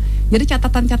 perilakunya. Jadi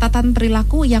catatan-catatan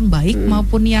perilaku yang baik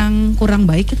maupun yang kurang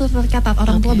baik itu tercatat.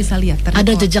 Orang tua bisa lihat.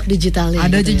 Ada jejak digitalnya.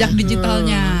 Ada jejak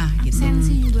digitalnya.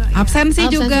 Absensi juga. Absensi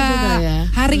juga. Ya.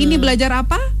 Hari ini belajar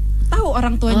apa? Tahu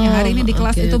orang tuanya. Hari ini di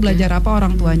kelas itu belajar apa,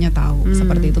 orang tuanya tahu.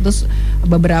 Seperti itu. Terus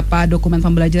beberapa dokumen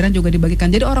pembelajaran juga dibagikan.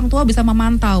 Jadi orang tua bisa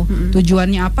memantau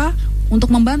tujuannya apa, untuk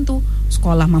membantu.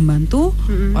 Sekolah membantu,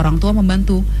 orang tua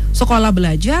membantu. Sekolah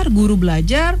belajar, guru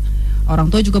belajar, orang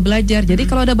tua juga belajar. Jadi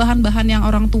kalau ada bahan-bahan yang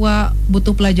orang tua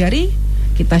butuh pelajari,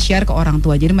 kita share ke orang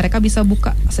tua. Jadi mereka bisa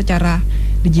buka secara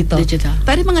digital.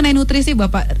 Tadi mengenai nutrisi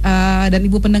Bapak dan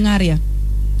Ibu pendengar ya,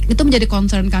 itu menjadi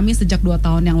concern kami sejak 2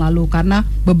 tahun yang lalu, karena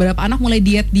beberapa anak mulai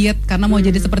diet karena mau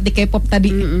jadi seperti K-pop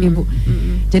tadi Ibu.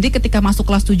 Jadi ketika masuk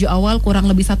kelas 7 awal, kurang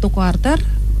lebih 1 quarter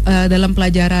dalam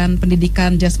pelajaran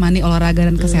pendidikan jasmani, olahraga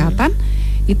dan kesehatan,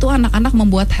 itu anak-anak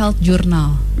membuat health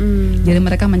journal. Jadi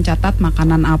mereka mencatat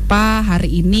makanan apa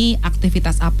hari ini,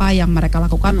 aktivitas apa yang mereka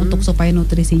lakukan untuk supaya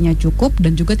nutrisinya cukup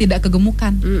dan juga tidak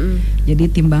kegemukan.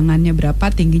 Jadi timbangannya berapa,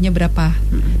 tingginya berapa.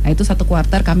 Nah itu 1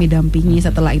 kuartal kami dampingi.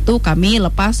 Setelah itu kami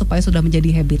lepas supaya sudah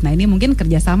menjadi habit. Nah ini mungkin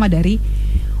kerjasama dari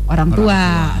orang tua.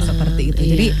 Seperti itu.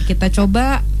 Jadi kita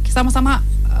coba sama-sama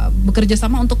bekerja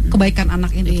sama untuk kebaikan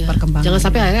anak ini, untuk perkembangan. Jangan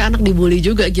sampai akhirnya anak dibully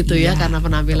juga gitu ya karena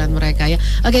penampilan mereka ya.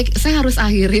 Oke, saya harus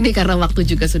akhiri nih karena waktu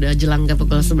juga sudah jelang ke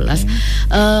pukul 11.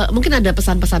 Mungkin ada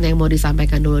pesan-pesan yang mau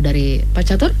disampaikan dulu dari Pak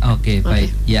Catur? Oke, baik.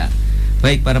 Ya.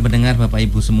 Baik para pendengar Bapak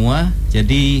Ibu semua.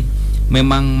 Jadi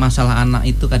memang masalah anak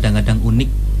itu kadang-kadang unik.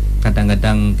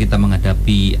 Kadang-kadang kita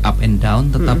menghadapi up and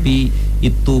down, tetapi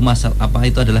itu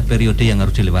itu adalah periode yang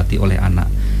harus dilewati oleh anak.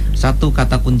 Satu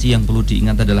kata kunci yang perlu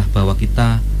diingat adalah bahwa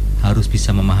kita harus bisa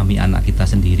memahami anak kita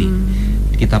sendiri.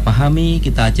 Kita pahami,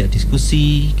 kita ajak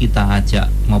diskusi, kita ajak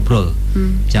ngobrol.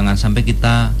 Jangan sampai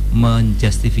kita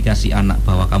menjustifikasi anak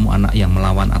bahwa kamu anak yang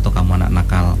melawan atau kamu anak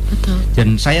nakal.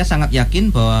 Dan saya sangat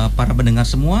yakin bahwa para pendengar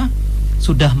semua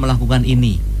sudah melakukan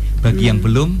ini. Bagi yang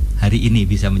belum, hari ini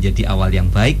bisa menjadi awal yang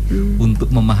baik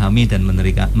untuk memahami dan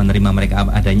menerima mereka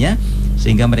apa adanya,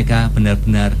 sehingga mereka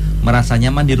benar-benar merasa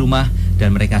nyaman di rumah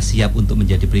dan mereka siap untuk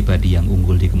menjadi pribadi yang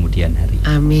unggul di kemudian hari.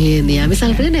 Amin ya.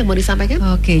 Misalnya yang mau disampaikan?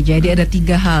 Oke, jadi ada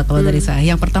 3 hal kalau dari saya.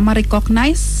 Yang pertama,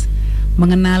 recognize,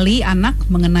 mengenali anak,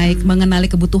 mengenali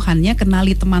kebutuhannya,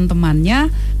 kenali teman-temannya,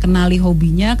 kenali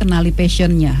hobinya, kenali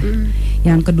passionnya.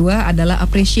 Yang kedua adalah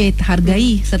appreciate,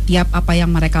 hargai setiap apa yang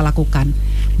mereka lakukan.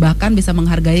 Bahkan bisa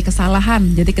menghargai kesalahan.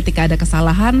 Jadi ketika ada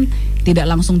kesalahan, tidak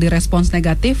langsung direspons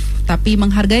negatif, tapi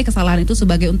menghargai kesalahan itu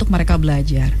sebagai untuk mereka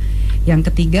belajar.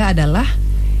 Yang ketiga adalah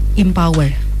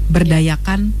empower,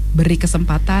 berdayakan, beri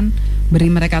kesempatan, beri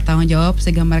mereka tanggung jawab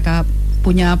sehingga mereka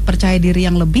punya percaya diri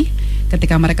yang lebih.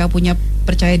 Ketika mereka punya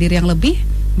percaya diri yang lebih,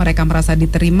 mereka merasa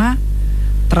diterima,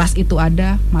 trust itu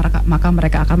ada, maka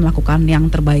mereka akan melakukan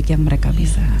yang terbaik yang mereka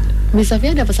bisa. Miss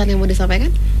Sofia, ada pesan yang mau disampaikan?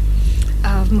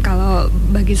 Kalau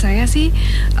bagi saya sih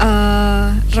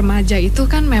remaja itu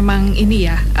kan memang ini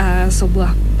ya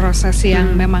sebuah proses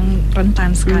yang memang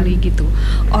rentan sekali gitu.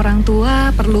 Orang tua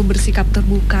perlu bersikap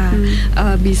terbuka,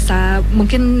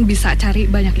 mungkin bisa cari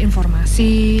banyak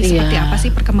informasi seperti apa sih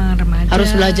perkembangan remaja.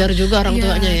 Harus belajar juga orang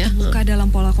tuanya ya. Terbuka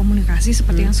dalam pola komunikasi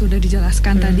seperti yang sudah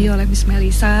dijelaskan tadi oleh Miss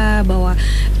Melisa, bahwa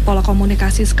pola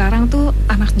komunikasi sekarang tuh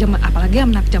apalagi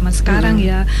anak zaman sekarang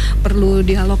ya perlu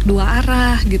dialog dua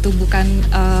arah gitu, bukan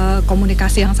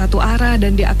komunikasi yang satu arah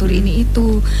dan diatur ini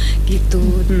itu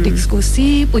gitu.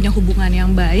 Diskusi, punya hubungan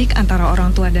yang baik antara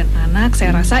orang tua dan anak,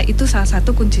 saya rasa itu salah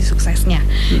satu kunci suksesnya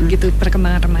gitu.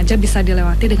 Perkembangan remaja bisa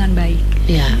dilewati dengan baik.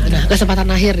 Ya, nah kesempatan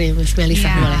akhir nih Miss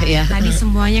Melisa boleh ya. Tadi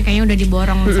semuanya kayaknya udah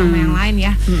diborong sama yang lain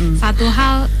ya. Satu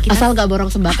hal asal nggak borong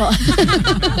sembako.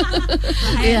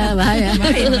 Iya, bahaya.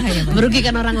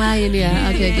 Merugikan orang lain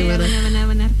ya. Oke, gimana?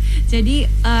 Benar. Jadi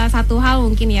satu hal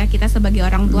mungkin ya, kita sebagai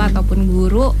orang tua ataupun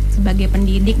guru, sebagai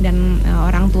pendidik dan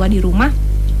orang tua di rumah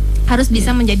harus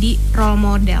bisa menjadi role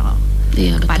model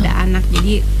kepada anak.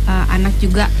 Jadi anak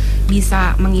juga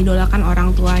bisa mengidolakan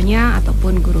orang tuanya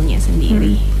ataupun gurunya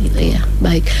sendiri gitu. Iya,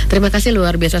 baik. Terima kasih,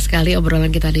 luar biasa sekali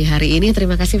obrolan kita di hari ini.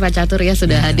 Terima kasih Pak Catur ya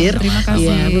sudah hadir. Terima kasih.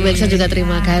 Ya, Bu Melisa juga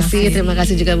terima kasih. Terima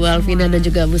kasih juga Bu Alvina dan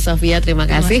juga Bu Sofia. Terima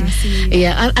kasih.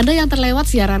 Iya, Anda yang terlewat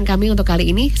siaran kami untuk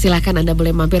kali ini, silakan Anda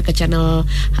boleh mampir ke channel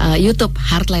YouTube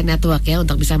Heartland Network ya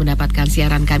untuk bisa mendapatkan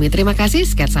siaran kami. Terima kasih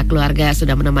Sketsa Keluarga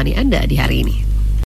sudah menemani Anda di hari ini.